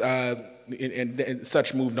he has, and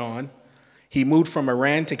such moved on. He moved from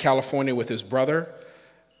Iran to California with his brother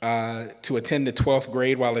to attend the 12th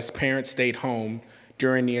grade while his parents stayed home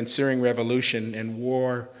during the ensuing revolution and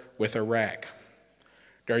war with Iraq.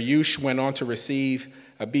 Daryoosh went on to receive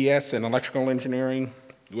a BS in electrical engineering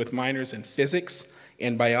with minors in physics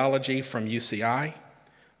and biology from UCI.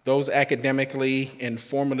 Those academically and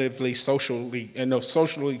socially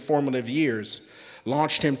formative years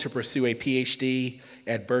launched him to pursue a Ph.D.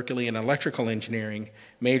 at Berkeley in electrical engineering,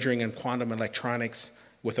 majoring in quantum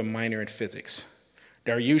electronics with a minor in physics.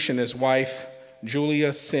 Daryoosh and his wife,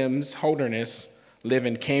 Julia Sims Holderness, live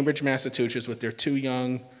in Cambridge, Massachusetts with their 2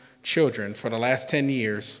 young children. For the last 10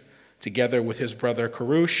 years, together with his brother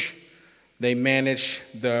Karush, they manage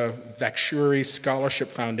the Vakhshoori Scholarship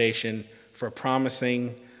Foundation for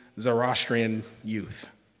promising Zoroastrian youth.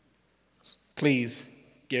 Please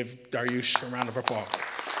give Daryoosh a round of applause.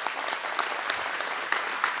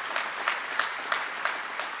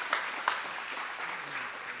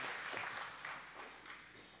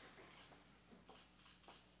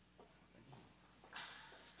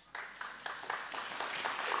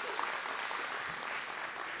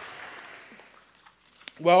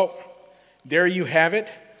 Well, there you have it,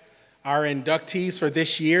 our inductees for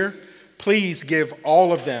this year. Please give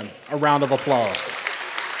all of them a round of applause.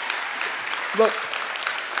 Look,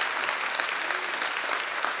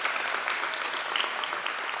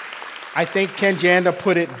 I think Ken Janda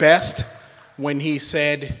put it best when he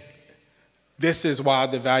said, this is why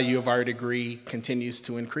the value of our degree continues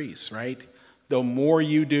to increase, right? The more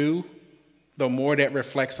you do, the more that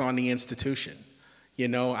reflects on the institution. You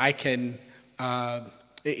know, I can,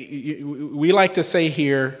 we like to say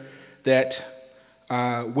here that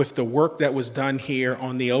with the work that was done here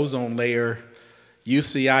on the ozone layer,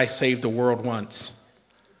 UCI saved the world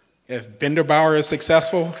once. If Binderbauer is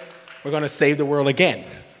successful, we're going to save the world again,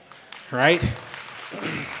 right?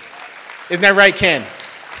 Isn't that right, Ken?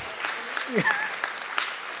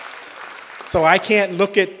 So I can't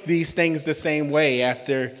look at these things the same way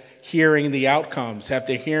after hearing the outcomes,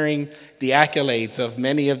 after hearing the accolades of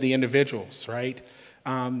many of the individuals, right?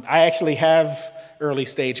 I actually have early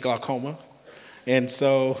stage glaucoma, and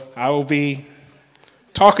so I will be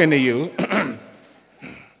talking to you.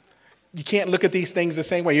 You can't look at these things the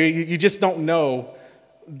same way. You just don't know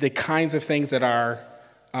the kinds of things that our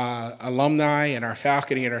alumni and our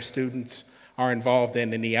faculty and our students are involved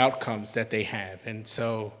in and the outcomes that they have. And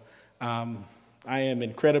so I am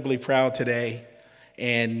incredibly proud today,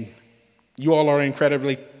 and you all are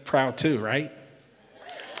incredibly proud too, right?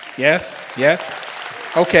 Yes? Yes?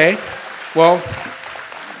 Okay. Well,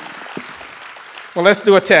 let's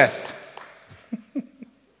do a test.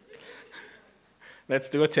 Let's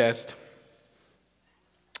do a test.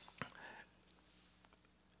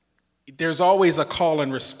 there's always a call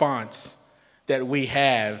and response that we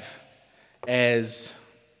have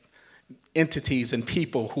as entities and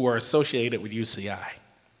people who are associated with UCI.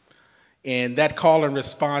 And that call and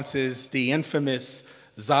response is the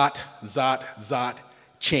infamous Zot, Zot, Zot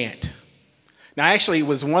chant. Now, actually, it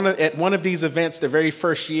was at one of these events, the very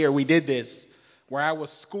first year we did this, where I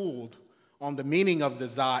was schooled on the meaning of the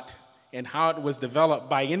Zot and how it was developed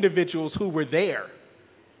by individuals who were there.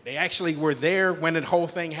 They actually were there when the whole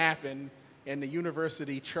thing happened, and the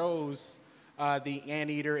university chose the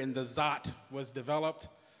anteater, and the Zot was developed.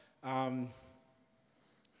 I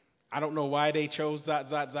don't know why they chose Zot,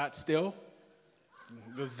 Zot, Zot still.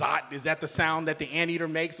 The Zot, is that the sound that the anteater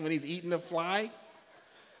makes when he's eating a fly?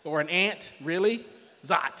 Or an ant, really?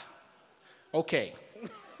 Zot. Okay.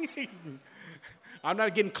 I'm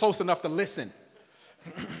not getting close enough to listen.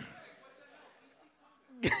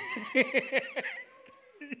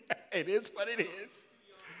 It is what it is.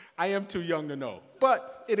 I am too young to know,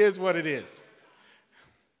 but it is what it is.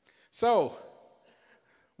 So,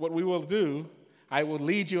 what we will do, I will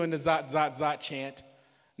lead you in the Zot, Zot, Zot chant.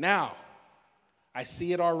 Now, I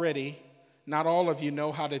see it already. Not all of you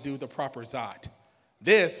know how to do the proper Zot.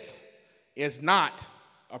 This is not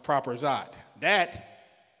a proper Zot. That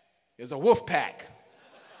is a wolf pack.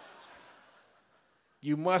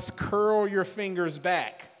 You must curl your fingers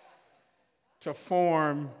back to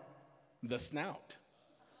form the snout.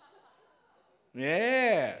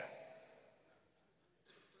 Yeah.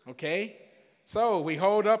 Okay? So we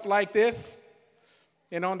hold up like this,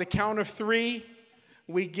 and on the count of 3,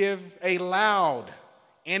 we give a loud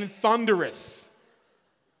and thunderous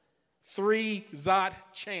 3 Zot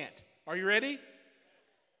chant. Are you ready?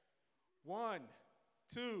 1,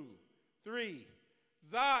 2, 3.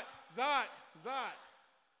 Zot, Zot, Zot.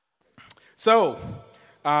 So,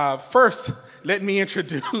 first, let me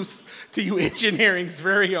introduce to you engineering's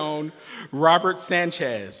very own Robert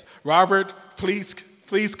Sanchez. Robert,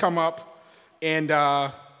 please come up, and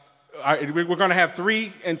we're going to have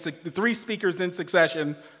 3 speakers in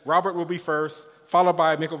succession. Robert will be first, followed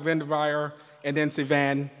by Mikkel Vindemeyer, and then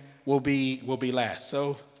Sivan will be last.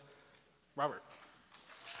 So, Robert.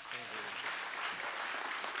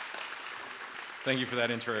 Thank you for that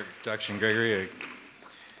introduction, Gregory. I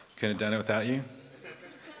couldn't have done it without you.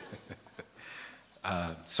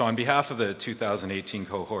 So on behalf of the 2018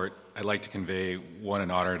 cohort, I'd like to convey what an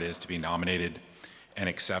honor it is to be nominated and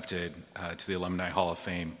accepted to the Alumni Hall of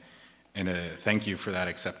Fame, and thank you for that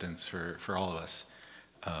acceptance for all of us.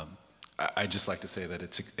 I'd just like to say that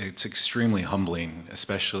it's extremely humbling,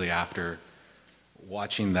 especially after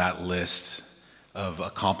watching that list of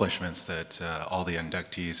accomplishments that all the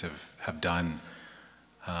inductees have done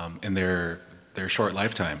in their short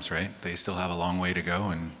lifetimes, right? They still have a long way to go,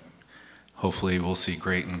 and hopefully we'll see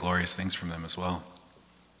great and glorious things from them as well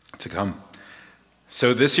to come.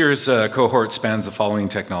 So this year's cohort spans the following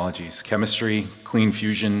technologies: chemistry, clean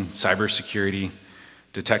fusion, cybersecurity,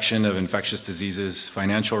 detection of infectious diseases,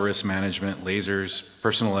 financial risk management, lasers,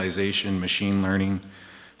 personalization, machine learning,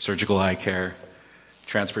 surgical eye care,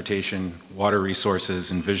 transportation, water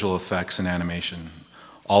resources, and visual effects and animation,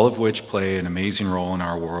 all of which play an amazing role in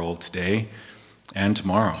our world today and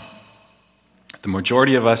tomorrow. The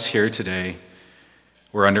majority of us here today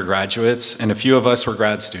were undergraduates, and a few of us were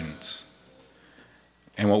grad students.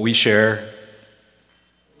 And what we share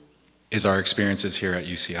is our experiences here at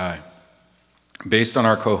UCI. Based on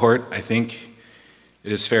our cohort, I think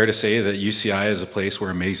it is fair to say that UCI is a place where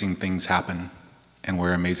amazing things happen and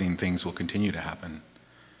where amazing things will continue to happen.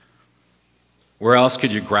 Where else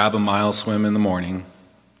could you grab a mile swim in the morning,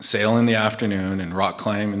 sail in the afternoon, and rock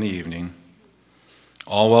climb in the evening,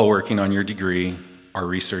 all while working on your degree or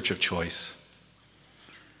research of choice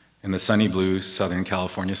in the sunny blue Southern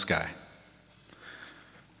California sky?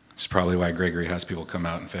 It's probably why Gregory has people come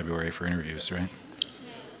out in February for interviews, right?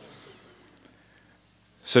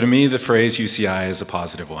 So to me, the phrase UCI is a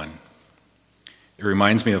positive one. It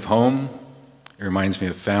reminds me of home, it reminds me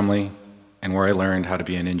of family, and where I learned how to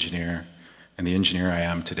be an engineer, and the engineer I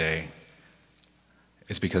am today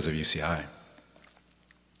is because of UCI.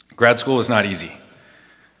 Grad school is not easy.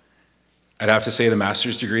 I'd have to say the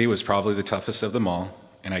master's degree was probably the toughest of them all,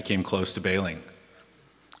 and I came close to bailing.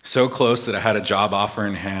 So close that I had a job offer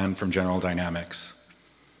in hand from General Dynamics.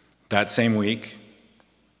 That same week,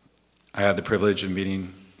 I had the privilege of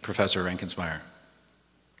meeting Professor Rankensmeyer,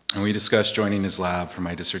 and we discussed joining his lab for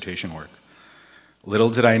my dissertation work. Little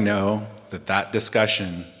did I know that that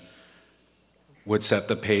discussion would set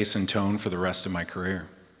the pace and tone for the rest of my career.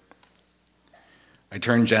 I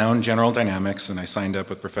turned down General Dynamics and I signed up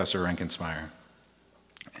with Professor Rankensmeyer.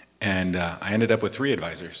 And I ended up with 3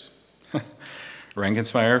 advisors.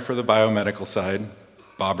 Rankensmeyer for the biomedical side,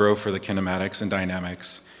 Bobrow for the kinematics and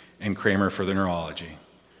dynamics, and Kramer for the neurology.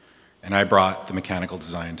 And I brought the mechanical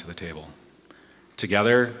design to the table.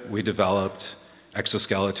 Together, we developed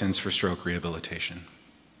exoskeletons for stroke rehabilitation.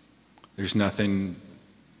 There's nothing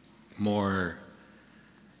more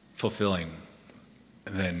fulfilling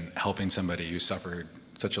than helping somebody who suffered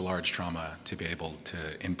such a large trauma to be able to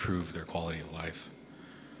improve their quality of life.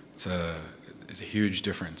 It's a huge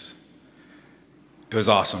difference. It was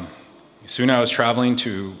awesome. Soon I was traveling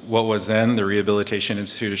to what was then the Rehabilitation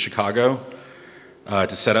Institute of Chicago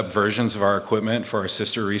to set up versions of our equipment for our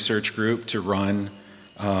sister research group to run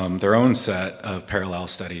their own set of parallel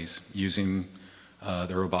studies using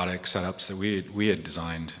the robotic setups that we had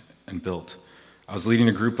designed and built. I was leading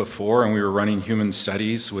a group of 4, and we were running human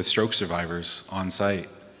studies with stroke survivors on site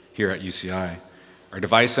here at UCI. Our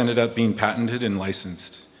device ended up being patented and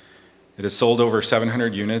licensed. It has sold over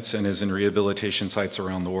 700 units and is in rehabilitation sites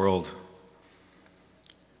around the world.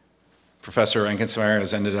 Professor Rankensmeyer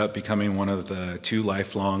has ended up becoming one of the 2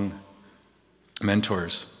 lifelong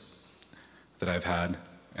mentors that I've had,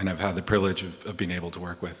 and I've had the privilege of being able to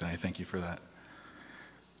work with, and I thank you for that.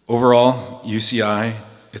 Overall, UCI,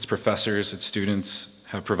 its professors, its students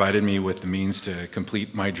have provided me with the means to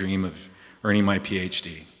complete my dream of earning my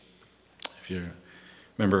Ph.D. If you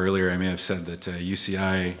remember earlier, I may have said that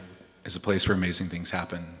UCI is a place where amazing things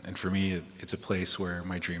happen, and for me, it's a place where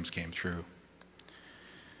my dreams came true.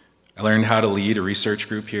 I learned how to lead a research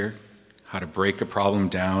group here, how to break a problem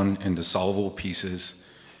down into solvable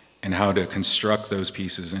pieces, and how to construct those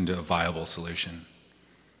pieces into a viable solution.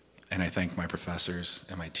 And I thank my professors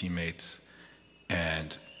and my teammates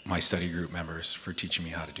and my study group members for teaching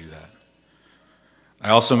me how to do that. I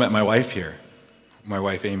also met my wife here, my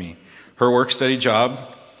wife Amy. Her work-study job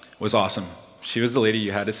was awesome. She was the lady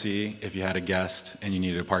you had to see if you had a guest and you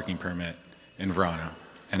needed a parking permit in Verona,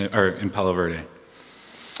 or in Palo Verde.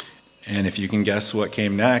 And if you can guess what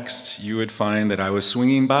came next, you would find that I was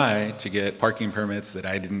swinging by to get parking permits that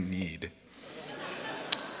I didn't need.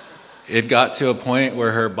 It got to a point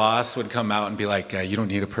where her boss would come out and be like, you don't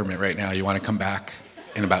need a permit right now, you want to come back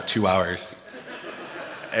in about 2 hours.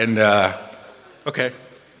 And okay,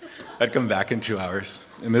 I'd come back in 2 hours.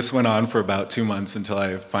 And this went on for about 2 months until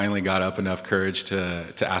I finally got up enough courage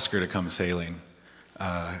to ask her to come sailing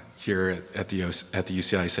here at the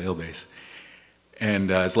UCI sail base.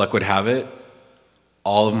 And as luck would have it,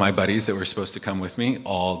 all of my buddies that were supposed to come with me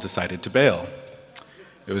all decided to bail.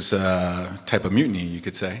 It was a type of mutiny, you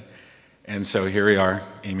could say. And so here we are,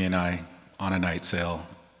 Amy and I, on a night sail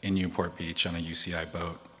in Newport Beach on a UCI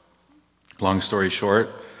boat. Long story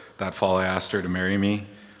short, that fall I asked her to marry me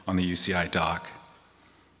on the UCI dock.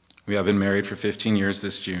 We have been married for 15 years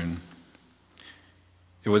this June.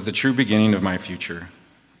 It was the true beginning of my future,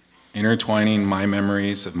 intertwining my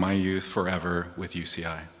memories of my youth forever with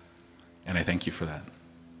UCI. And I thank you for that.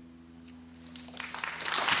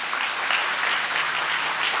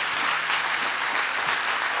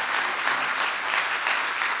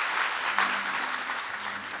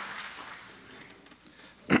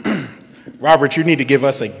 Robert, you need to give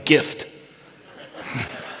us a gift.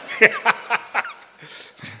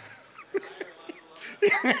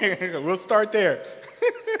 We'll start there.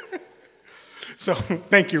 So,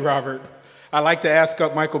 thank you, Robert. I'd like to ask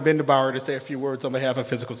up Michael Bindebauer to say a few words on behalf of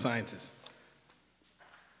Physical Sciences.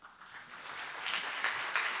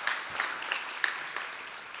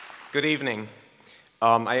 Good evening.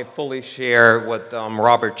 I fully share what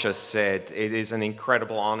Robert just said. It is an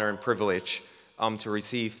incredible honor and privilege to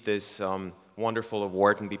receive this wonderful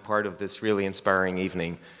award and be part of this really inspiring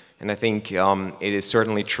evening. And I think it is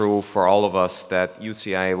certainly true for all of us that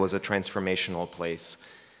UCI was a transformational place.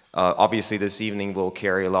 Obviously, this evening will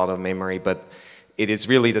carry a lot of memory, but it is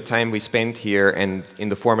really the time we spent here and in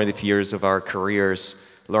the formative years of our careers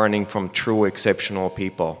learning from true exceptional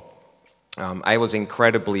people. I was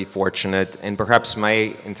incredibly fortunate, and perhaps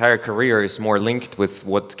my entire career is more linked with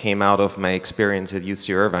what came out of my experience at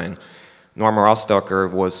UC Irvine. Norma Rostocker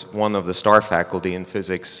was one of the star faculty in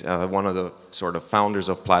physics, one of the sort of founders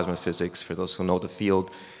of plasma physics, for those who know the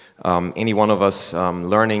field. Any one of us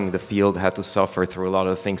learning the field had to suffer through a lot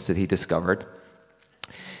of things that he discovered.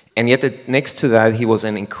 And yet next to that, he was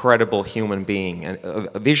an incredible human being,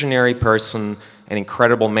 a visionary person, an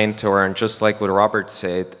incredible mentor, and just like what Robert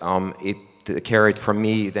said, it carried for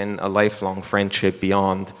me then a lifelong friendship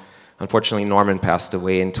beyond. Unfortunately, Norman passed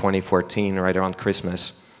away in 2014, right around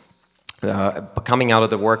Christmas. Coming out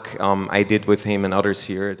of the work I did with him and others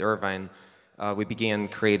here at Irvine, we began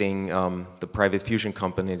creating the private fusion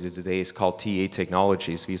company that today is called TA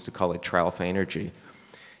Technologies. We used to call it Trial for Energy.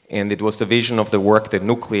 And it was the vision of the work that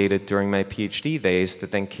nucleated during my PhD days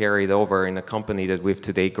that then carried over in a company that we've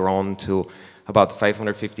today grown to about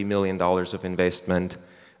 $550 million of investment.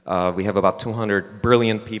 We have about 200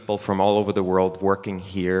 brilliant people from all over the world working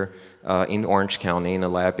here in Orange County in a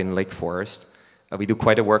lab in Lake Forest. We do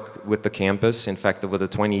quite a work with the campus. In fact, over the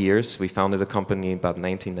 20 years, we founded the company in about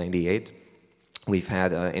 1998. We've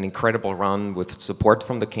had an incredible run with support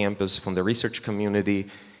from the campus, from the research community,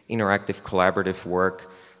 interactive collaborative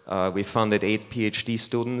work. We funded 8 PhD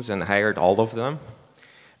students and hired all of them.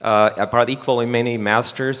 About equally many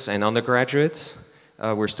masters and undergraduates.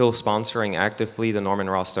 We're still sponsoring actively the Norman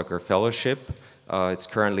Rostocker Fellowship. It's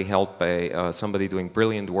currently held by somebody doing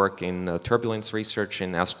brilliant work in turbulence research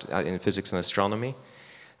in physics and astronomy.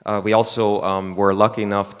 We also were lucky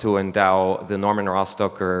enough to endow the Norman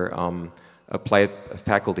Rostocker Applied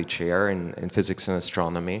Faculty Chair in physics and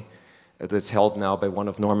astronomy. That's held now by one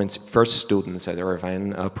of Norman's first students at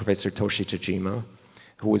Irvine, Professor Toshi Tajima,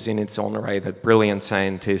 who was in its own right a brilliant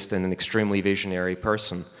scientist and an extremely visionary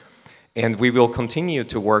person. And we will continue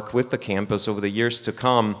to work with the campus over the years to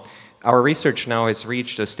come. Our research now has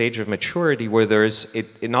reached a stage of maturity where there's,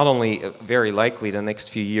 not only very likely the next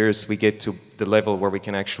few years we get to the level where we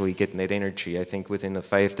can actually get net energy. I think within a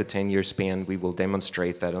 5 to 10 year span we will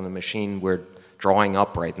demonstrate that on the machine we're drawing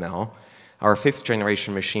up right now. Our 5th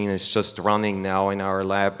generation machine is just running now in our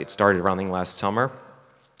lab. It started running last summer.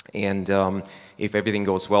 And if everything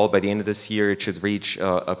goes well, by the end of this year it should reach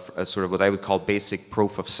a sort of what I would call basic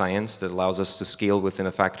proof of science that allows us to scale within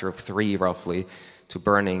a factor of 3 roughly to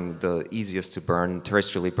burning the easiest to burn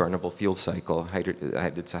terrestrially burnable fuel cycle.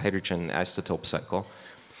 It's a hydrogen isotope cycle.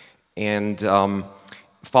 And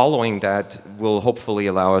following that will hopefully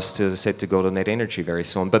allow us to, as I said, to go to net energy very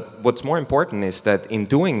soon. But what's more important is that in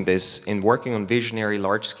doing this, in working on visionary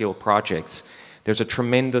large-scale projects, there's a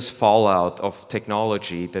tremendous fallout of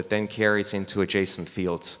technology that then carries into adjacent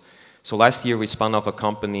fields. So last year we spun off a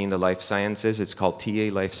company in the life sciences. It's called TA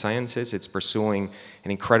Life Sciences. It's pursuing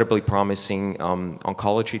an incredibly promising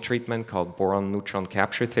oncology treatment called boron neutron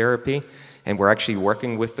capture therapy. And we're actually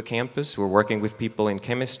working with the campus. We're working with people in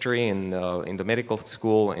chemistry, in the medical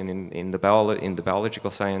school, and in the biological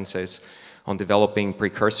sciences on developing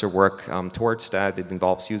precursor work towards that. It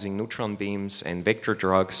involves using neutron beams and vector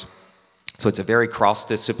drugs. So it's a very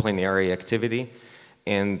cross-disciplinary activity.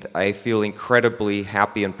 And I feel incredibly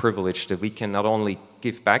happy and privileged that we can not only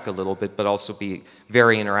give back a little bit, but also be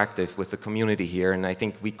very interactive with the community here. And I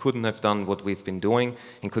think we couldn't have done what we've been doing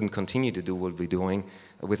and couldn't continue to do what we're doing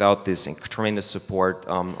without this tremendous support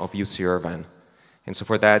of UC Irvine. And so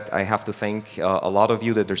for that, I have to thank a lot of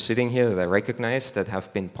you that are sitting here that I recognize that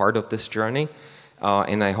have been part of this journey.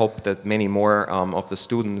 And I hope that many more of the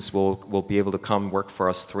students will be able to come work for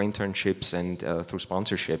us through internships and through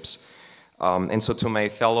sponsorships. And so to my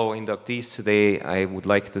fellow inductees today, I would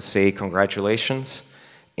like to say congratulations.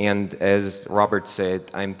 And as Robert said,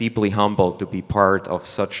 I'm deeply humbled to be part of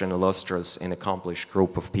such an illustrious and accomplished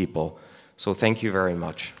group of people. So thank you very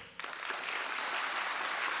much.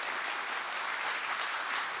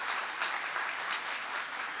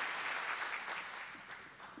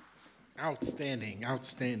 Outstanding,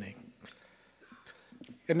 outstanding.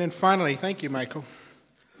 And then finally, thank you, Michael.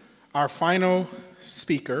 Our final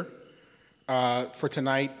speaker for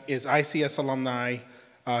tonight is ICS alumni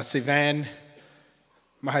Sivan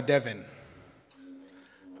Mahadevan.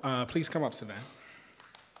 Please come up, Sivan.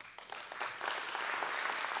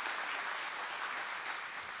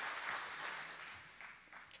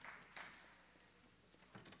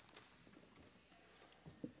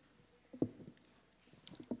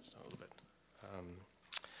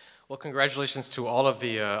 Well, congratulations to all of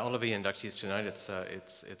the inductees tonight.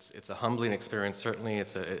 It's a humbling experience. Certainly,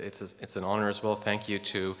 it's an honor as well. Thank you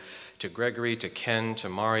to Gregory, to Ken, to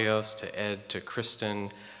Marios, to Ed, to Kristen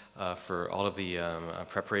for all of the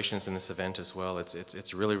preparations in this event as well.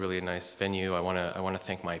 It's really a nice venue. I want to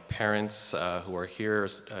thank my parents who are here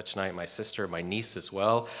tonight. My sister, my niece as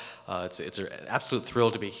well. It's an absolute thrill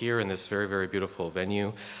to be here in this very beautiful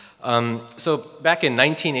venue. So back in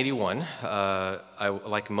 1981,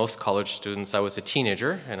 like most college students, I was a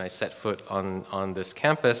teenager and I set foot on this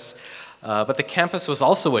campus. But the campus was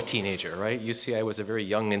also a teenager, right? UCI was a very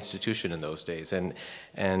young institution in those days. And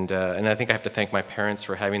I think I have to thank my parents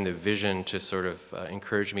for having the vision to sort of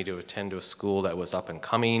encourage me to attend to a school that was up and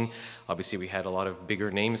coming. Obviously, we had a lot of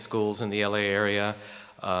bigger name schools in the LA area.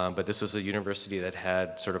 But this was a university that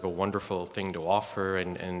had sort of a wonderful thing to offer,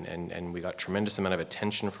 and we got tremendous amount of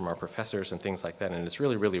attention from our professors and things like that, and it's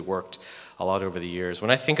really worked a lot over the years.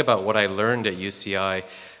 When I think about what I learned at UCI,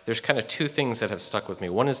 there's kind of two things that have stuck with me.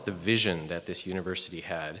 One is the vision that this university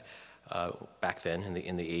had. back then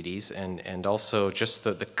in the 80s, and also just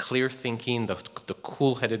the clear thinking, the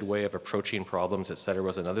cool-headed way of approaching problems, et cetera,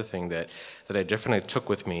 was another thing that I definitely took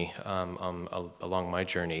with me along my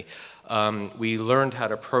journey. We learned how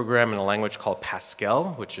to program in a language called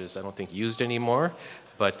Pascal, which is, I don't think, used anymore.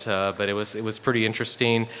 But it was pretty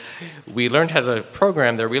interesting. We learned how to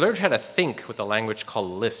program there. We learned how to think with a language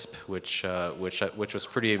called Lisp, which was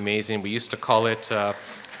pretty amazing. We used to call it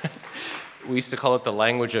the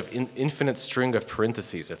language of infinite string of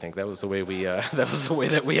parentheses. I think that was the way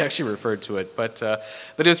that we actually referred to it. But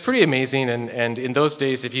it was pretty amazing. And in those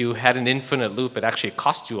days, if you had an infinite loop, it actually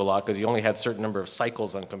cost you a lot because you only had a certain number of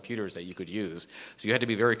cycles on computers that you could use. So you had to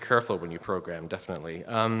be very careful when you programmed, definitely.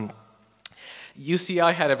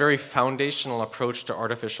 UCI had a very foundational approach to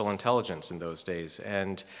artificial intelligence in those days,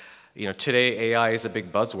 and today AI is a big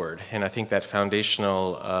buzzword, and I think that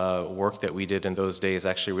foundational work that we did in those days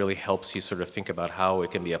actually really helps you sort of think about how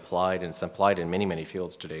it can be applied, and it's applied in many, many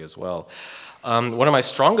fields today as well. One of my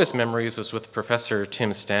strongest memories was with Professor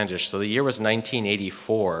Tim Standish. So the year was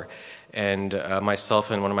 1984, and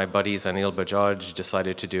myself and one of my buddies, Anil Bajaj,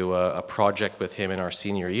 decided to do a project with him in our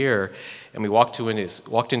senior year. And we walked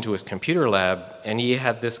into his computer lab, and he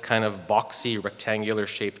had this kind of boxy,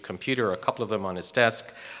 rectangular-shaped computer, a couple of them on his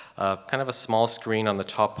desk, kind of a small screen on the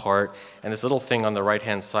top part, and this little thing on the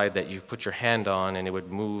right-hand side that you put your hand on, and it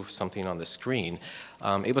would move something on the screen.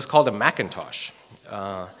 It was called a Macintosh.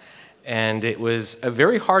 And it was a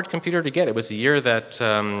very hard computer to get. It was the year that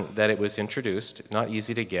it was introduced, not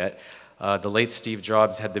easy to get. The late Steve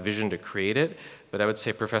Jobs had the vision to create it, but I would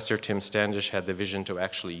say Professor Tim Standish had the vision to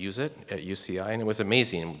actually use it at UCI, and it was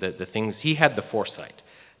amazing. The things, he had the foresight.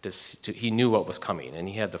 He knew what was coming, and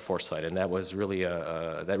he had the foresight, and that was really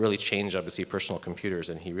that really changed, obviously, personal computers,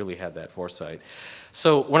 and he really had that foresight.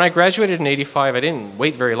 So when I graduated in '85, I didn't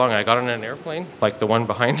wait very long. I got on an airplane, like the one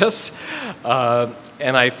behind us,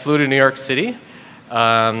 and I flew to New York City,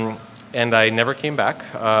 and I never came back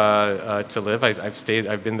to live.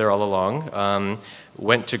 I've been there all along.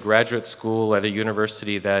 Went to graduate school at a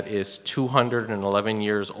university that is 211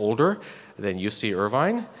 years older than UC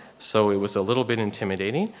Irvine. So it was a little bit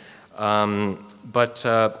intimidating. But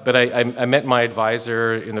I met my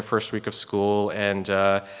advisor in the first week of school, and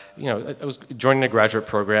I was joining a graduate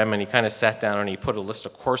program, and he kind of sat down and he put a list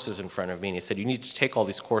of courses in front of me, and he said, "You need to take all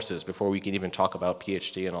these courses before we can even talk about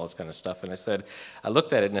Ph.D. and all this kind of stuff." And I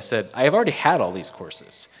looked at it and I said, "I have already had all these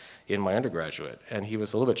courses in my undergraduate." And he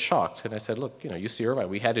was a little bit shocked, and I said, "Look, UC Irvine,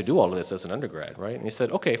 we had to do all of this as an undergrad, right?" And he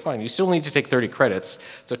said, "Okay, fine, you still need to take 30 credits,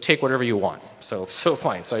 so take whatever you want." So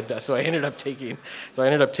fine. So I ended up taking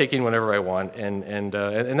whatever I want, and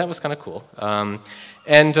that was kind of cool. I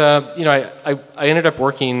ended up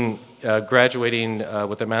working, graduating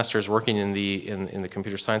with a master's, working in the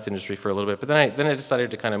computer science industry for a little bit, but then I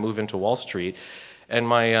decided to kind of move into Wall Street. And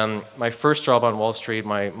my first job on Wall Street,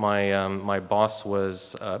 my boss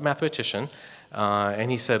was a mathematician, and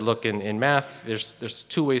he said, "Look, in math, there's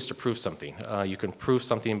two ways to prove something. You can prove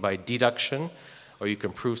something by deduction, or you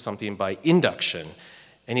can prove something by induction."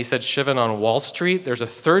 And he said, "Sivan, on Wall Street, there's a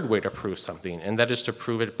third way to prove something, and that is to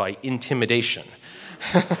prove it by intimidation."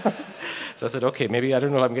 So I said, okay, maybe I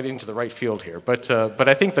don't know if I'm getting into the right field here, but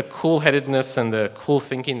I think the cool-headedness and the cool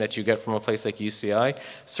thinking that you get from a place like UCI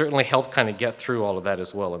certainly helped kind of get through all of that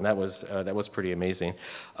as well, and that was pretty amazing.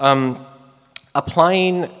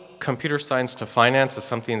 Applying computer science to finance is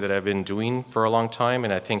something that I've been doing for a long time,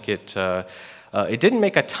 and I think it didn't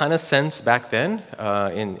make a ton of sense back then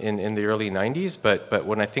in the early 90s, but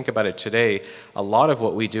when I think about it today, a lot of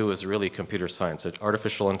what we do is really computer science.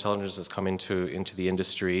 Artificial intelligence has come into the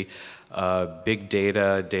industry, big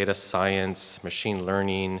data, data science, machine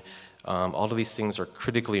learning. All of these things are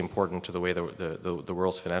critically important to the way the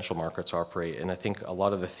world's financial markets operate, and I think a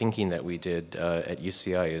lot of the thinking that we did at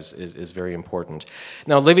UCI is very important.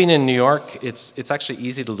 Now, living in New York, it's actually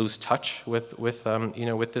easy to lose touch with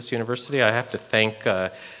this university. I have to thank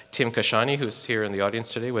Tim Kashani, who's here in the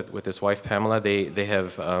audience today, with his wife Pamela. They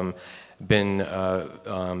have been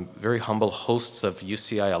very humble hosts of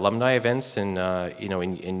UCI alumni events in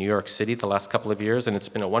New York City the last couple of years, and it's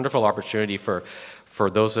been a wonderful opportunity for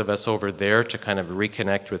those of us over there to kind of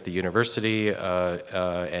reconnect with the university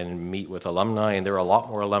and meet with alumni. And there are a lot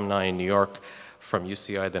more alumni in New York from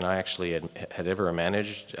UCI than I actually had ever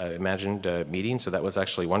imagined meeting, so that was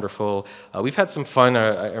actually wonderful. We've had some fun.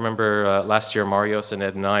 I remember last year Marios and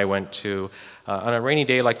Ed and I went to, on a rainy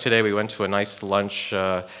day like today, we went to a nice lunch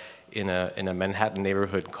in a Manhattan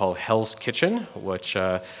neighborhood called Hell's Kitchen, which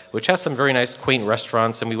has some very nice, quaint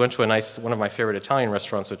restaurants. And we went to one of my favorite Italian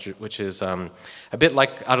restaurants, which is a bit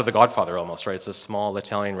like out of The Godfather almost, right? It's a small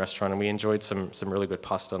Italian restaurant, and we enjoyed some really good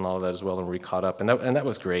pasta and all of that as well, and we caught up, and that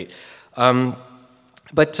was great.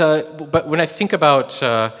 But when I think about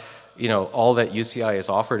all that UCI has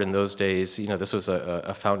offered in those days, this was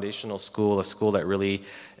a foundational school, a school that really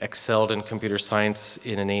excelled in computer science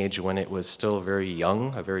in an age when it was still very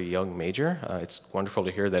young, a very young major. It's wonderful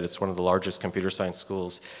to hear that it's one of the largest computer science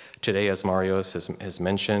schools today, as Mario has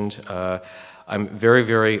mentioned. I'm very,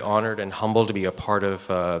 very honored and humbled to be a part of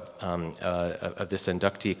this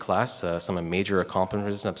inductee class, some major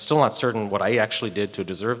accomplishments. I'm still not certain what I actually did to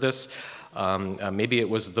deserve this. Maybe it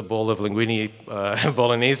was the bowl of linguine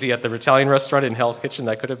bolognese at the Italian restaurant in Hell's Kitchen.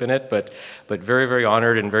 That could have been it, but very, very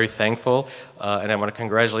honored and very thankful. And I want to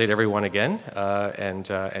congratulate everyone again,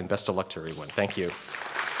 and best of luck to everyone. Thank you.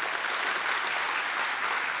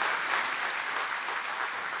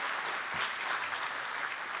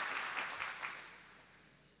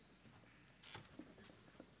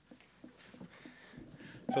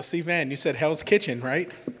 So Sivan, you said Hell's Kitchen, right?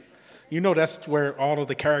 You know that's where all of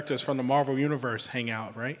the characters from the Marvel Universe hang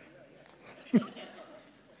out, right?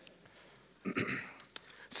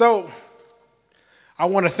 So I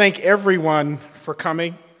want to thank everyone for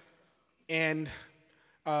coming, but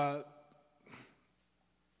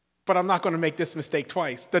I'm not going to make this mistake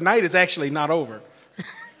twice. The night is actually not over.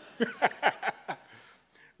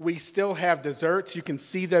 We still have desserts. You can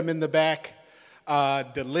see them in the back.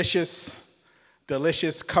 Delicious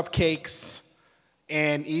cupcakes,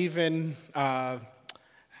 and even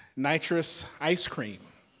nitrous ice cream,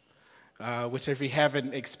 which if you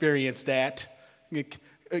haven't experienced that,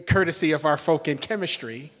 courtesy of our folk in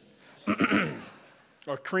chemistry,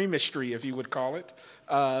 or creamistry, if you would call it,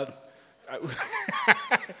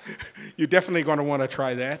 you're definitely going to want to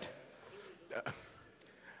try that.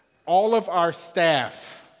 All of our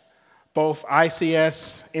staff, both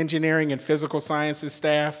ICS engineering and physical sciences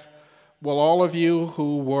staff, will all of you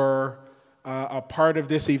who were a part of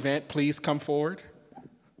this event please come forward?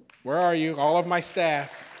 Where are you? All of my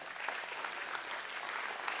staff.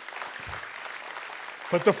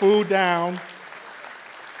 Put the food down.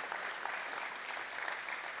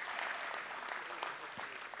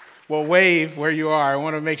 Well, wave where you are. I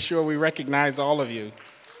want to make sure we recognize all of you.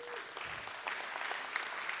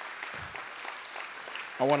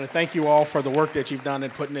 I want to thank you all for the work that you've done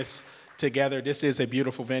in putting this together. This is a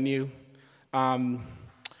beautiful venue.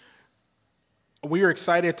 We are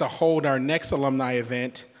excited to hold our next alumni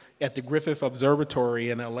event at the Griffith Observatory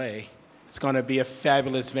in LA. It's going to be a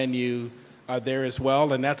fabulous venue there as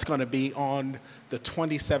well, and that's going to be on the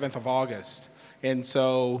 27th of August. And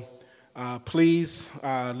so please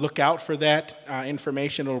look out for that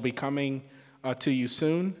information. It will be coming to you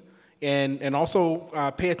soon. And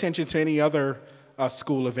also pay attention to any other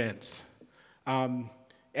school events.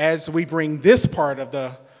 As we bring this part of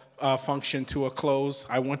the function to a close,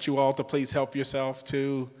 I want you all to please help yourself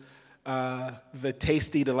to the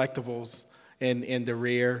tasty delectables in the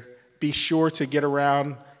rear. Be sure to get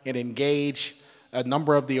around and engage a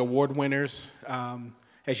number of the award winners.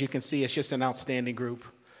 As you can see, it's just an outstanding group.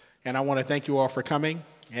 And I want to thank you all for coming,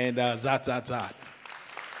 and zat, zat, zat.